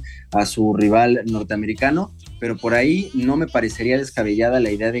facilidad a su rival norteamericano. Pero por ahí no me parecería descabellada la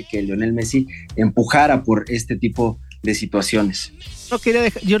idea de que Lionel Messi empujara por este tipo de situaciones.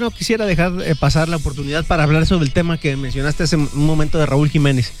 Yo no quisiera dejar pasar la oportunidad para hablar sobre el tema que mencionaste hace un momento de Raúl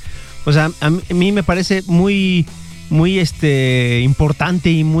Jiménez. O sea, a mí me parece muy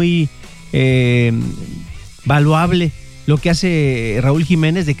importante y muy valuable lo que hace Raúl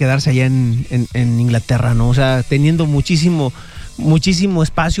Jiménez de quedarse allá en Inglaterra, ¿no? O sea, teniendo muchísimo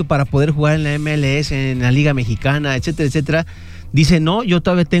espacio para poder jugar en la MLS, en la Liga Mexicana, etcétera, etcétera. Dice, no, yo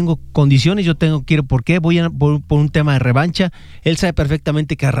todavía tengo condiciones, quiero, ¿por qué? Voy por un tema de revancha. Él sabe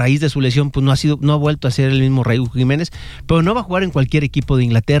perfectamente que a raíz de su lesión pues no ha vuelto a ser el mismo Raúl Jiménez, pero no va a jugar en cualquier equipo de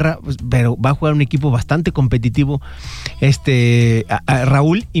Inglaterra, pero va a jugar un equipo bastante competitivo, a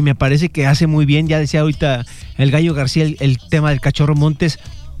Raúl, y me parece que hace muy bien. Ya decía ahorita el Gallo García el tema del Cachorro Montes.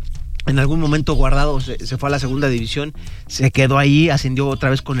 En algún momento Guardado se fue a la segunda división, se quedó ahí, ascendió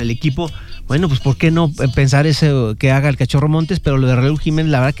otra vez con el equipo. Bueno, pues ¿por qué no pensar eso que haga el Cachorro Montes? Pero lo de Raúl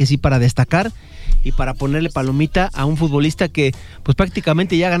Jiménez, la verdad que sí, para destacar y para ponerle palomita a un futbolista que pues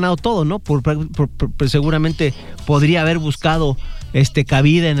prácticamente ya ha ganado todo, ¿no? Seguramente podría haber buscado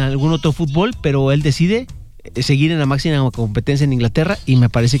cabida en algún otro fútbol, pero él decide seguir en la máxima competencia en Inglaterra, y me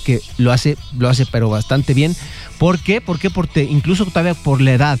parece que lo hace pero bastante bien. ¿Por qué? Porque incluso todavía por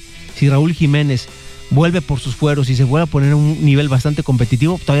la edad, si Raúl Jiménez vuelve por sus fueros y se vuelve a poner un nivel bastante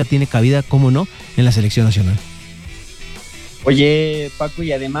competitivo, todavía tiene cabida, cómo no, en la selección nacional. Oye, Paco,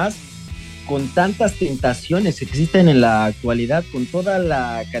 y además, con tantas tentaciones que existen en la actualidad, con toda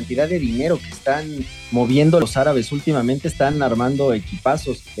la cantidad de dinero que están moviendo los árabes últimamente, están armando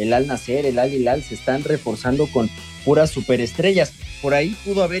equipazos. El Al Nassr, el Al Hilal se están reforzando con puras superestrellas. Por ahí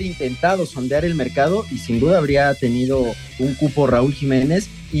pudo haber intentado sondear el mercado y sin duda habría tenido un cupo Raúl Jiménez,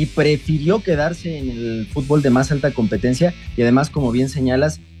 y prefirió quedarse en el fútbol de más alta competencia, y además, como bien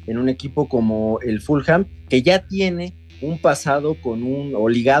señalas, en un equipo como el Fulham, que ya tiene un pasado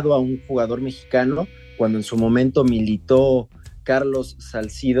ligado a un jugador mexicano, cuando en su momento militó Carlos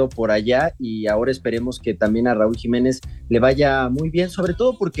Salcido por allá, y ahora esperemos que también a Raúl Jiménez le vaya muy bien, sobre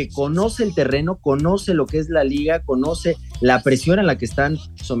todo porque conoce el terreno, conoce lo que es la liga, conoce la presión a la que están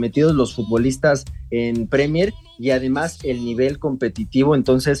sometidos los futbolistas en Premier, y además el nivel competitivo.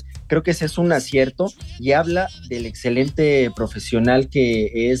 Entonces creo que ese es un acierto, y habla del excelente profesional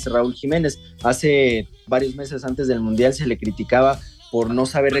que es Raúl Jiménez. Hace varios meses antes del Mundial se le criticaba por no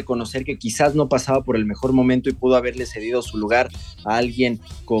saber reconocer que quizás no pasaba por el mejor momento y pudo haberle cedido su lugar a alguien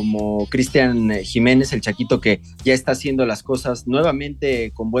como Cristian Jiménez, el Chaquito, que ya está haciendo las cosas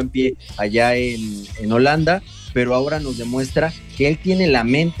nuevamente con buen pie allá en Holanda, pero ahora nos demuestra que él tiene la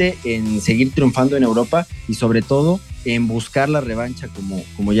mente en seguir triunfando en Europa y sobre todo en buscar la revancha,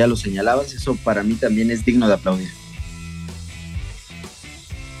 como ya lo señalabas. Eso para mí también es digno de aplaudir.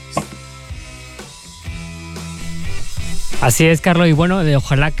 Así es, Carlos, y bueno,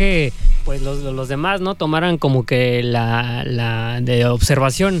 ojalá que pues los demás no tomaran como que la de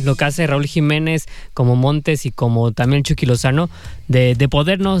observación lo que hace Raúl Jiménez, como Montes y como también Chucky Lozano, de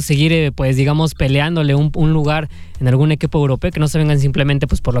poder no seguir pues digamos peleándole un lugar en algún equipo europeo, que no se vengan simplemente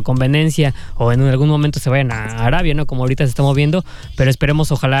pues por la conveniencia o en algún momento se vayan a Arabia, ¿no? Como ahorita se está moviendo, pero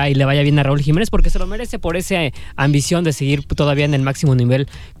esperemos ojalá y le vaya bien a Raúl Jiménez, porque se lo merece por esa ambición de seguir todavía en el máximo nivel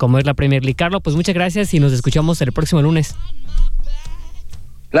como es la Premier League. Carlos, pues muchas gracias y nos escuchamos el próximo lunes.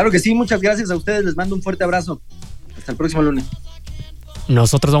 Claro que sí, muchas gracias a ustedes, les mando un fuerte abrazo. Hasta el próximo lunes.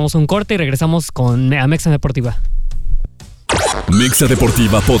 Nosotros vamos a un corte y regresamos a Mexa Deportiva. Mexa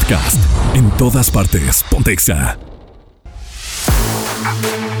Deportiva Podcast. En todas partes, Pontexa.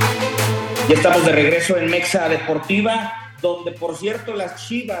 Ya estamos de regreso en Mexa Deportiva, donde por cierto las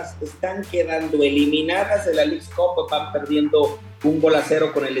Chivas están quedando eliminadas de la Leagues Cup, van perdiendo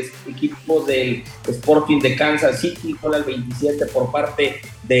 1-0 con el equipo del Sporting de Kansas City, gol al 27 por parte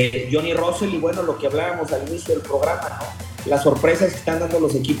de Johnny Russell. Y bueno, lo que hablábamos al inicio del programa, ¿no? Las sorpresas que están dando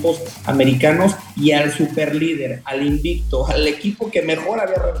los equipos americanos y al superlíder, al invicto, al equipo que mejor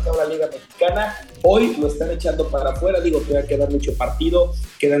había realizado la Liga Mexicana, hoy lo están echando para afuera. Digo, todavía queda mucho partido,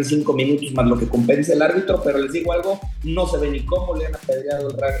 quedan 5 minutos más lo que compensa el árbitro, pero les digo algo, no se ve ni cómo le han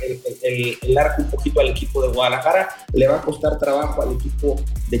apedreado el arco un poquito al equipo de Guadalajara. Le va a costar trabajo al equipo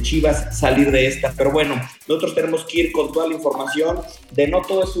de Chivas salir de esta, pero bueno, nosotros tenemos que ir con toda la información de No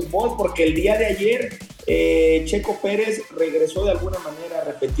Todo es Fútbol, porque el día de ayer Checo Pérez regresó de alguna manera a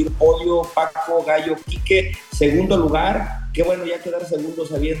repetir podio. Paco, Gallo, Quique, segundo lugar. Qué bueno ya quedar segundo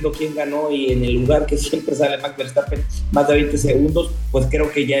sabiendo quién ganó, y en el lugar que siempre sale Max Verstappen, más de 20 segundos, pues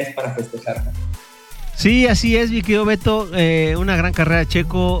creo que ya es para festejar, ¿no? Sí, así es, mi querido Beto, una gran carrera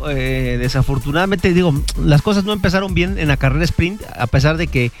Checo. Desafortunadamente, digo, las cosas no empezaron bien en la carrera sprint, a pesar de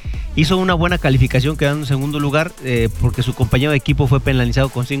que hizo una buena calificación quedando en segundo lugar, porque su compañero de equipo fue penalizado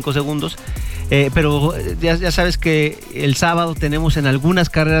con 5 segundos, pero ya sabes que el sábado tenemos en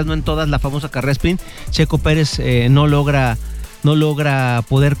algunas carreras, no en todas, la famosa carrera sprint. Checo Pérez no logra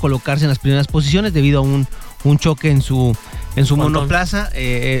poder colocarse en las primeras posiciones debido a un choque en su monoplaza.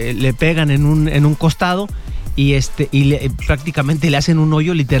 Le pegan en un costado y prácticamente le hacen un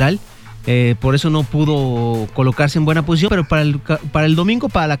hoyo literal. Por eso no pudo colocarse en buena posición, pero para el domingo,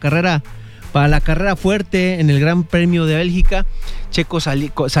 para la carrera fuerte en el Gran Premio de Bélgica, Checo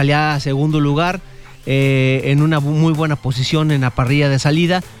salía a segundo lugar, en una muy buena posición en la parrilla de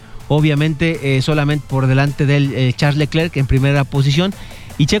salida, obviamente solamente por delante de Charles Leclerc en primera posición,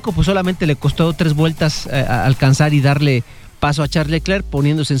 y Checo pues solamente le costó 3 vueltas alcanzar y darle paso a Charles Leclerc,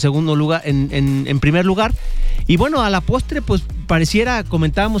 poniéndose en segundo lugar, en primer lugar. Y bueno, a la postre, pues pareciera,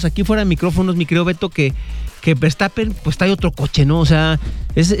 comentábamos aquí fuera de micrófonos, mi querido Beto, que Verstappen pues trae otro coche, ¿no? O sea,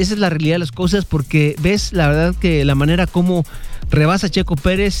 esa es la realidad de las cosas, porque ves la verdad que la manera como rebasa Checo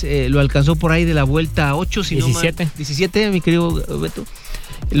Pérez, lo alcanzó por ahí de la vuelta 8, 17, mi querido Beto.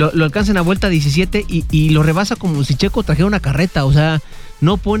 Lo alcanza en la vuelta 17 y lo rebasa como si Checo trajera una carreta. O sea,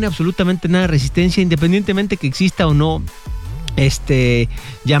 no pone absolutamente nada de resistencia, independientemente que exista o no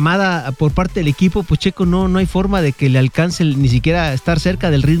llamada por parte del equipo. Pues Checo no hay forma de que le alcance ni siquiera estar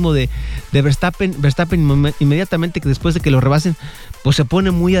cerca del ritmo de Verstappen. Verstappen inmediatamente que después de que lo rebasen, pues se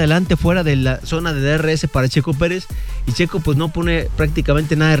pone muy adelante, fuera de la zona de DRS para Checo Pérez, y Checo pues no pone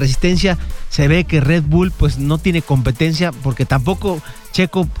prácticamente nada de resistencia. Se ve que Red Bull pues no tiene competencia, porque tampoco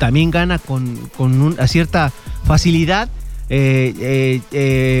Checo también gana a cierta facilidad.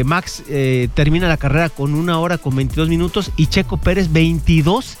 Max termina la carrera con 1 hora con 22 minutos y Checo Pérez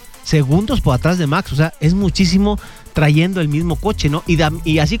 22 segundos por atrás de Max. O sea, es muchísimo trayendo el mismo coche, ¿no?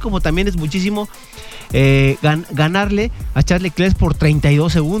 Y así como también es muchísimo ganarle a Charles Leclerc por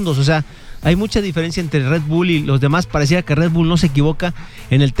 32 segundos. O sea, hay mucha diferencia entre Red Bull y los demás. Parecía que Red Bull no se equivoca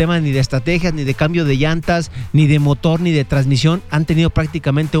en el tema ni de estrategias, ni de cambio de llantas, ni de motor, ni de transmisión. Han tenido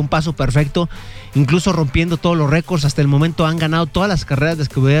prácticamente un paso perfecto, incluso rompiendo todos los récords. Hasta el momento han ganado todas las carreras de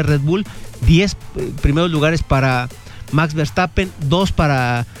escudería Red Bull. 10 primeros lugares para Max Verstappen, 2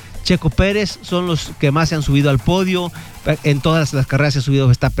 para Checo Pérez, son los que más se han subido al podio. En todas las carreras se ha subido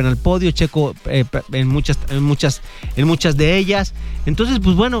Verstappen al podio, Checo en muchas de ellas. Entonces,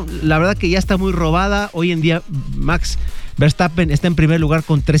 pues bueno, la verdad que ya está muy robada. Hoy en día Max Verstappen está en primer lugar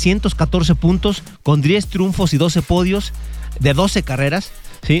con 314 puntos, con 10 triunfos y 12 podios de 12 carreras,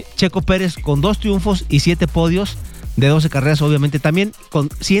 ¿sí? Checo Pérez con 2 triunfos y 7 podios de 12 carreras, obviamente también con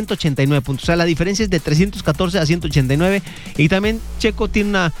 189 puntos. O sea, la diferencia es de 314 a 189. Y también Checo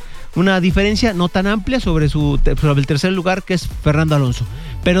tiene una diferencia no tan amplia sobre el tercer lugar, que es Fernando Alonso.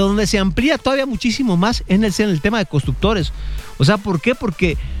 Pero donde se amplía todavía muchísimo más en el tema de constructores. O sea, ¿por qué?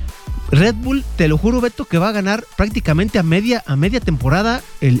 Porque Red Bull, te lo juro, Beto, que va a ganar prácticamente a media temporada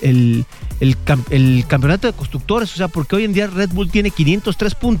el campeonato de constructores. O sea, porque hoy en día Red Bull tiene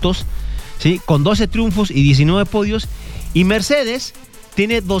 503 puntos, ¿sí? Con 12 triunfos y 19 podios. Y Mercedes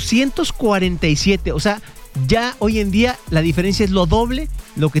tiene 247. O sea, ya hoy en día la diferencia es lo doble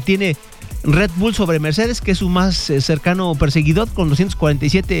lo que tiene Red Bull sobre Mercedes, que es su más cercano perseguidor, con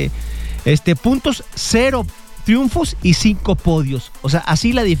 247 puntos, 0 triunfos y 5 podios. O sea,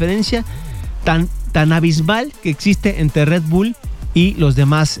 así la diferencia tan abismal que existe entre Red Bull y las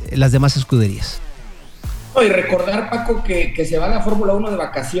demás escuderías. Y recordar, Paco, que se va a la Fórmula 1 de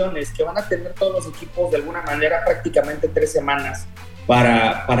vacaciones, que van a tener todos los equipos de alguna manera prácticamente 3 semanas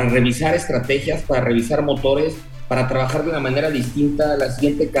para revisar estrategias, para revisar motores, para trabajar de una manera distinta. La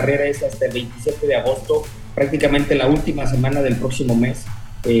siguiente carrera es hasta el 27 de agosto, prácticamente la última semana del próximo mes.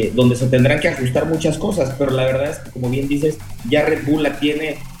 donde se tendrán que ajustar muchas cosas, pero la verdad es que, como bien dices, ya Red Bull la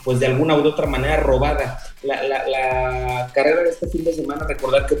tiene pues de alguna u de otra manera robada. La carrera de este fin de semana,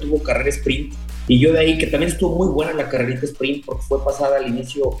 recordar que tuvo carrera sprint, y yo de ahí que también estuvo muy buena la carrerita sprint porque fue pasada al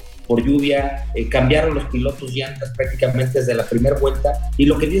inicio por lluvia, cambiaron los pilotos llantas prácticamente desde la primera vuelta, y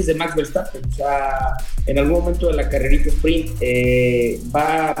lo que dices de Max Verstappen, o sea, en algún momento de la carrerita sprint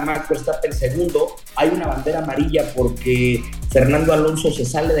va Max Verstappen segundo, hay una bandera amarilla porque Fernando Alonso se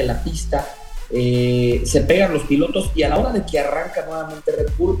sale de la pista, se pegan los pilotos, y a la hora de que arranca nuevamente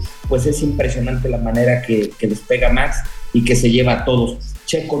Red Bull, pues es impresionante la manera que despega Max y que se lleva a todos.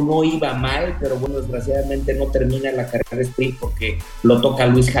 Checo no iba mal, pero bueno, desgraciadamente no termina la carrera sprint porque lo toca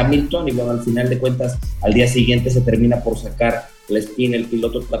Lewis Hamilton, y bueno, al final de cuentas, al día siguiente se termina por sacar la espina el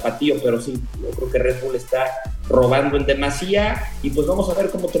piloto tapatío, pero sí, yo creo que Red Bull está robando en demasía, y pues vamos a ver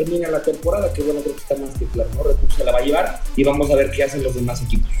cómo termina la temporada, que bueno, creo que está más que claro, ¿no? Red Bull se la va a llevar, y vamos a ver qué hacen los demás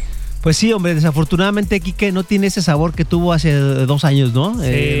equipos. Pues sí, hombre, desafortunadamente Quique no tiene ese sabor que tuvo hace 2 años, ¿no?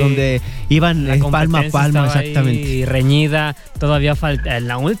 Sí. Donde iban palma a palma, exactamente. Y reñida, todavía falta en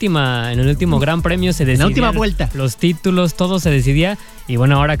el último Gran Premio se decidían, en la última vuelta, los títulos, todo se decidía, y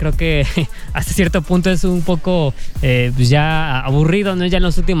bueno, ahora creo que hasta cierto punto es un poco pues ya aburrido, ¿no? Ya en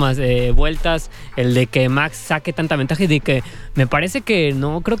las últimas vueltas, el de que Max saque tanta ventaja, y de que me parece que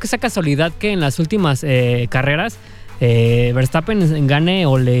no creo que sea casualidad que en las últimas carreras Verstappen gane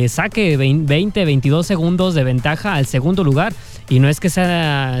o le saque 20, 22 segundos de ventaja al segundo lugar, y no es que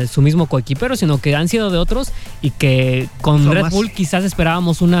sea su mismo coequipero, sino que han sido de otros, y que con Red Bull quizás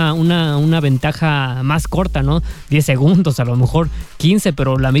esperábamos una ventaja más corta, ¿no? 10 segundos, a lo mejor 15,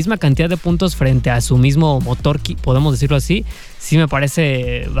 pero la misma cantidad de puntos frente a su mismo motor, podemos decirlo así, sí me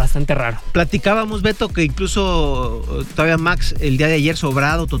parece bastante raro. Platicábamos, Beto, que incluso todavía Max el día de ayer,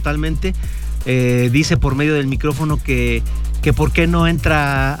 sobrado totalmente, dice por medio del micrófono que por qué no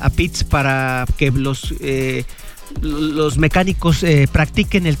entra a pits para que los mecánicos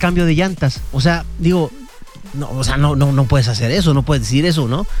practiquen el cambio de llantas. O sea, digo, no puedes hacer eso, no puedes decir eso,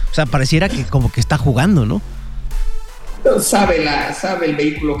 ¿no? O sea, pareciera que como que está jugando, ¿no? Sabe el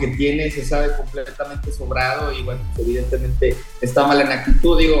vehículo que tiene, se sabe completamente sobrado, y bueno, pues evidentemente está mal en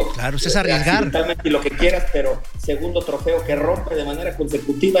actitud, digo. Claro, es arriesgar. Totalmente lo que quieras, pero segundo trofeo que rompe de manera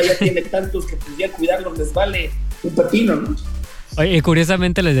consecutiva, ya tiene tantos que pues ya cuidarlos les vale un pepino, ¿no? Oye,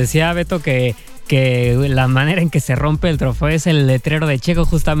 curiosamente les decía a Beto que la manera en que se rompe el trofeo es el letrero de Checo,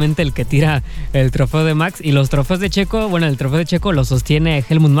 justamente el que tira el trofeo de Max, y los trofeos de Checo, bueno, el trofeo de Checo lo sostiene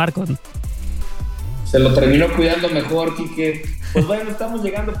Helmut Marko. Se lo terminó cuidando mejor, Quique. Pues bueno, estamos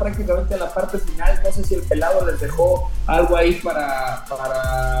llegando prácticamente a la parte final. No sé si el pelado les dejó algo ahí para su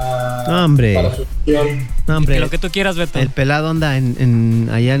opción. No, hombre, lo que tú quieras, Beto. El pelado anda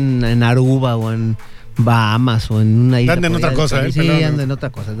allá en Aruba o en Bahamas o en una isla. Anda en otra cosa, Sí, anda en otra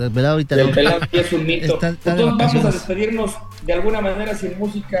cosa. El pelado ahorita el pelado es un mito. Entonces vamos a despedirnos de alguna manera sin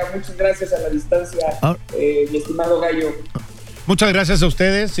música. Muchas gracias a la distancia, mi estimado Gallo. Muchas gracias a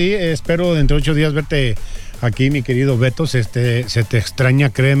ustedes, sí, espero dentro de 8 días verte aquí, mi querido Beto, se te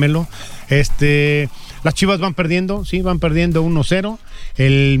extraña, créemelo. Las Chivas van perdiendo, sí, van perdiendo 1-0.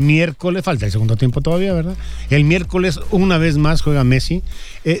 El miércoles, falta el segundo tiempo todavía, ¿verdad? El miércoles una vez más juega Messi.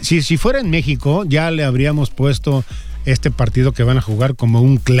 Si fuera en México, ya le habríamos puesto este partido que van a jugar como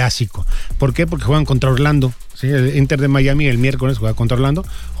un clásico. ¿Por qué? Porque juegan contra Orlando, ¿sí? El Inter de Miami el miércoles juega contra Orlando,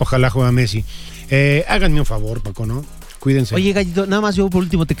 ojalá juega Messi. Háganme un favor, Paco, ¿no? Cuídense. Oye, Gallito, nada más yo por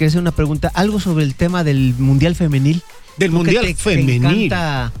último te quería hacer una pregunta. Algo sobre el tema del Mundial Femenil. Del Mundial Femenil. ¿Te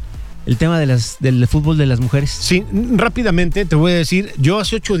encanta el tema del fútbol de las mujeres? Sí, rápidamente te voy a decir, yo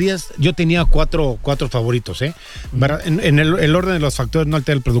hace 8 días yo tenía cuatro favoritos, ¿eh? En el orden de los factores no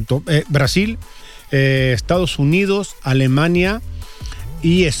altera el producto. Brasil, Estados Unidos, Alemania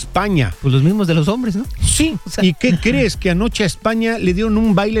y España. Pues los mismos de los hombres, ¿no? Sí, o sea, ¿y qué crees? Que anoche a España le dieron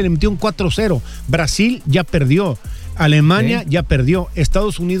un baile, le metieron 4-0. Brasil ya perdió. Alemania ya perdió.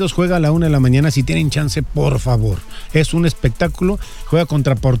 Estados Unidos juega a la 1 de la mañana. Si tienen chance, por favor. Es un espectáculo. Juega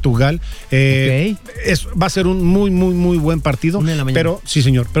contra Portugal. Va a ser un muy, muy, muy buen partido. 1 de la mañana. Pero, sí,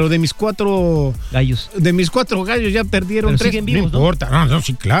 señor. Pero de mis 4 gallos. De mis 4 gallos ya perdieron 3. Siguen vivos, no importa. No,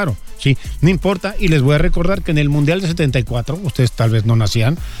 sí, claro. Sí, no importa. Y les voy a recordar que en el Mundial de 74, ustedes tal vez no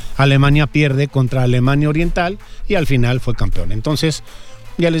nacían, Alemania pierde contra Alemania Oriental y al final fue campeón. Entonces,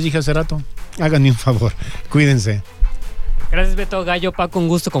 ya les dije hace rato, háganme un favor. Cuídense. Gracias, Beto, Gallo, Paco, un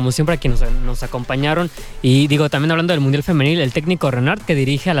gusto como siempre a quienes nos acompañaron. Y digo, también hablando del Mundial Femenil, el técnico Renard, que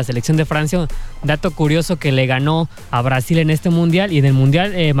dirige a la selección de Francia, dato curioso que le ganó a Brasil en este Mundial, y en el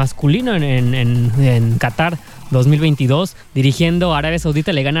Mundial masculino en Qatar 2022, dirigiendo a Arabia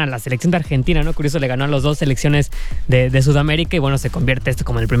Saudita, le gana a la selección de Argentina, ¿no? Curioso, le ganó a las dos selecciones de Sudamérica y bueno, se convierte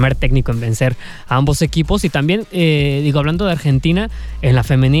como en el primer técnico en vencer a ambos equipos. Y también, hablando de Argentina, en la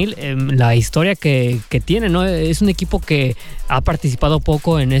femenil, la historia que tiene, ¿no? Es un equipo que ha participado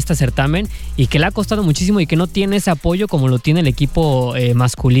poco en este certamen y que le ha costado muchísimo y que no tiene ese apoyo como lo tiene el equipo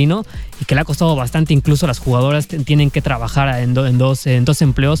masculino, y que le ha costado bastante. Incluso las jugadoras tienen que trabajar en dos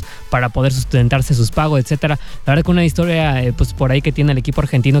empleos para poder sustentarse sus pagos, etcétera. La verdad que una historia pues por ahí que tiene el equipo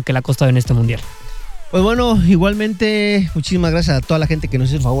argentino que le ha costado en este mundial. Pues bueno, igualmente muchísimas gracias a toda la gente que nos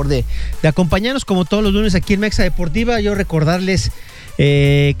hizo el favor de acompañarnos como todos los lunes aquí en Mexa Deportiva. Yo recordarles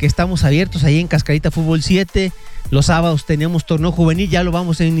que estamos abiertos ahí en Cascarita Fútbol 7. Los sábados tenemos torneo juvenil, ya lo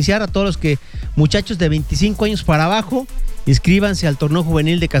vamos a iniciar. A todos los muchachos de 25 años para abajo, inscríbanse al torneo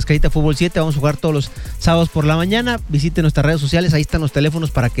juvenil de Cascarita Fútbol 7. Vamos a jugar todos los sábados por la mañana. Visiten nuestras redes sociales, ahí están los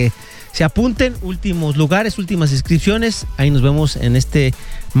teléfonos para que se apunten. Últimos lugares, últimas inscripciones. Ahí nos vemos en este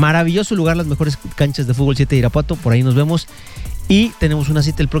maravilloso lugar, las mejores canchas de Fútbol 7 de Irapuato. Por ahí nos vemos y tenemos una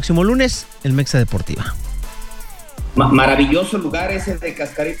cita el próximo lunes en Mexa Deportiva. Maravilloso lugar ese de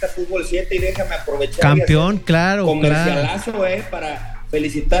Cascarita Fútbol 7, y déjame aprovechar campeón, claro, comercialazo, para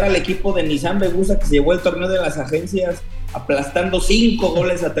felicitar al equipo de Nissan Vegusa que se llevó el torneo de las agencias, aplastando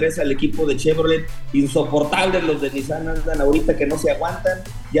 5-3 al equipo de Chevrolet. Insoportables los de Nissan, andan ahorita que no se aguantan,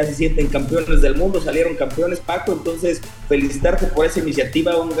 ya se sienten campeones del mundo, salieron campeones, Paco. Entonces felicitarte por esa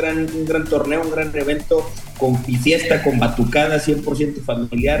iniciativa, un gran torneo, un gran evento con fiesta, con batucada, 100%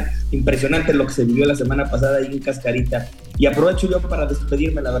 familiar. Impresionante lo que se vivió la semana pasada ahí en Cascarita. Y aprovecho yo para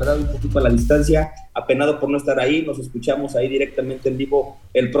despedirme, la verdad, un poquito a la distancia, apenado por no estar ahí. Nos escuchamos ahí directamente en vivo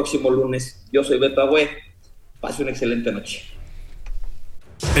el próximo lunes. Yo soy Beto Agüe. Pase una excelente noche.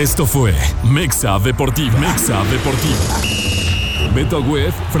 Esto fue Mexa Deportiva. Mexa Deportiva. Beto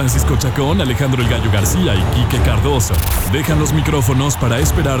Agüed, Francisco Chacón, Alejandro El Gallo García y Quique Cardoso dejan los micrófonos para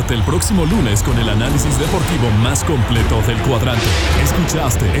esperarte el próximo lunes con el análisis deportivo más completo del cuadrante.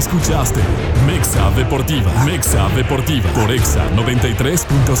 Escuchaste Mexa Deportiva. Mexa Deportiva por Exa 93.5.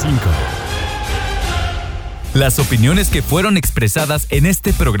 Las opiniones que fueron expresadas en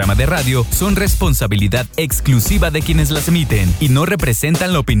este programa de radio son responsabilidad exclusiva de quienes las emiten y no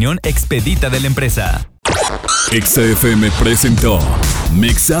representan la opinión expedita de la empresa. Exa FM presentó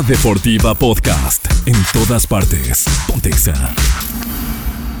Mexa Deportiva Podcast. En todas partes. Ponte Exa.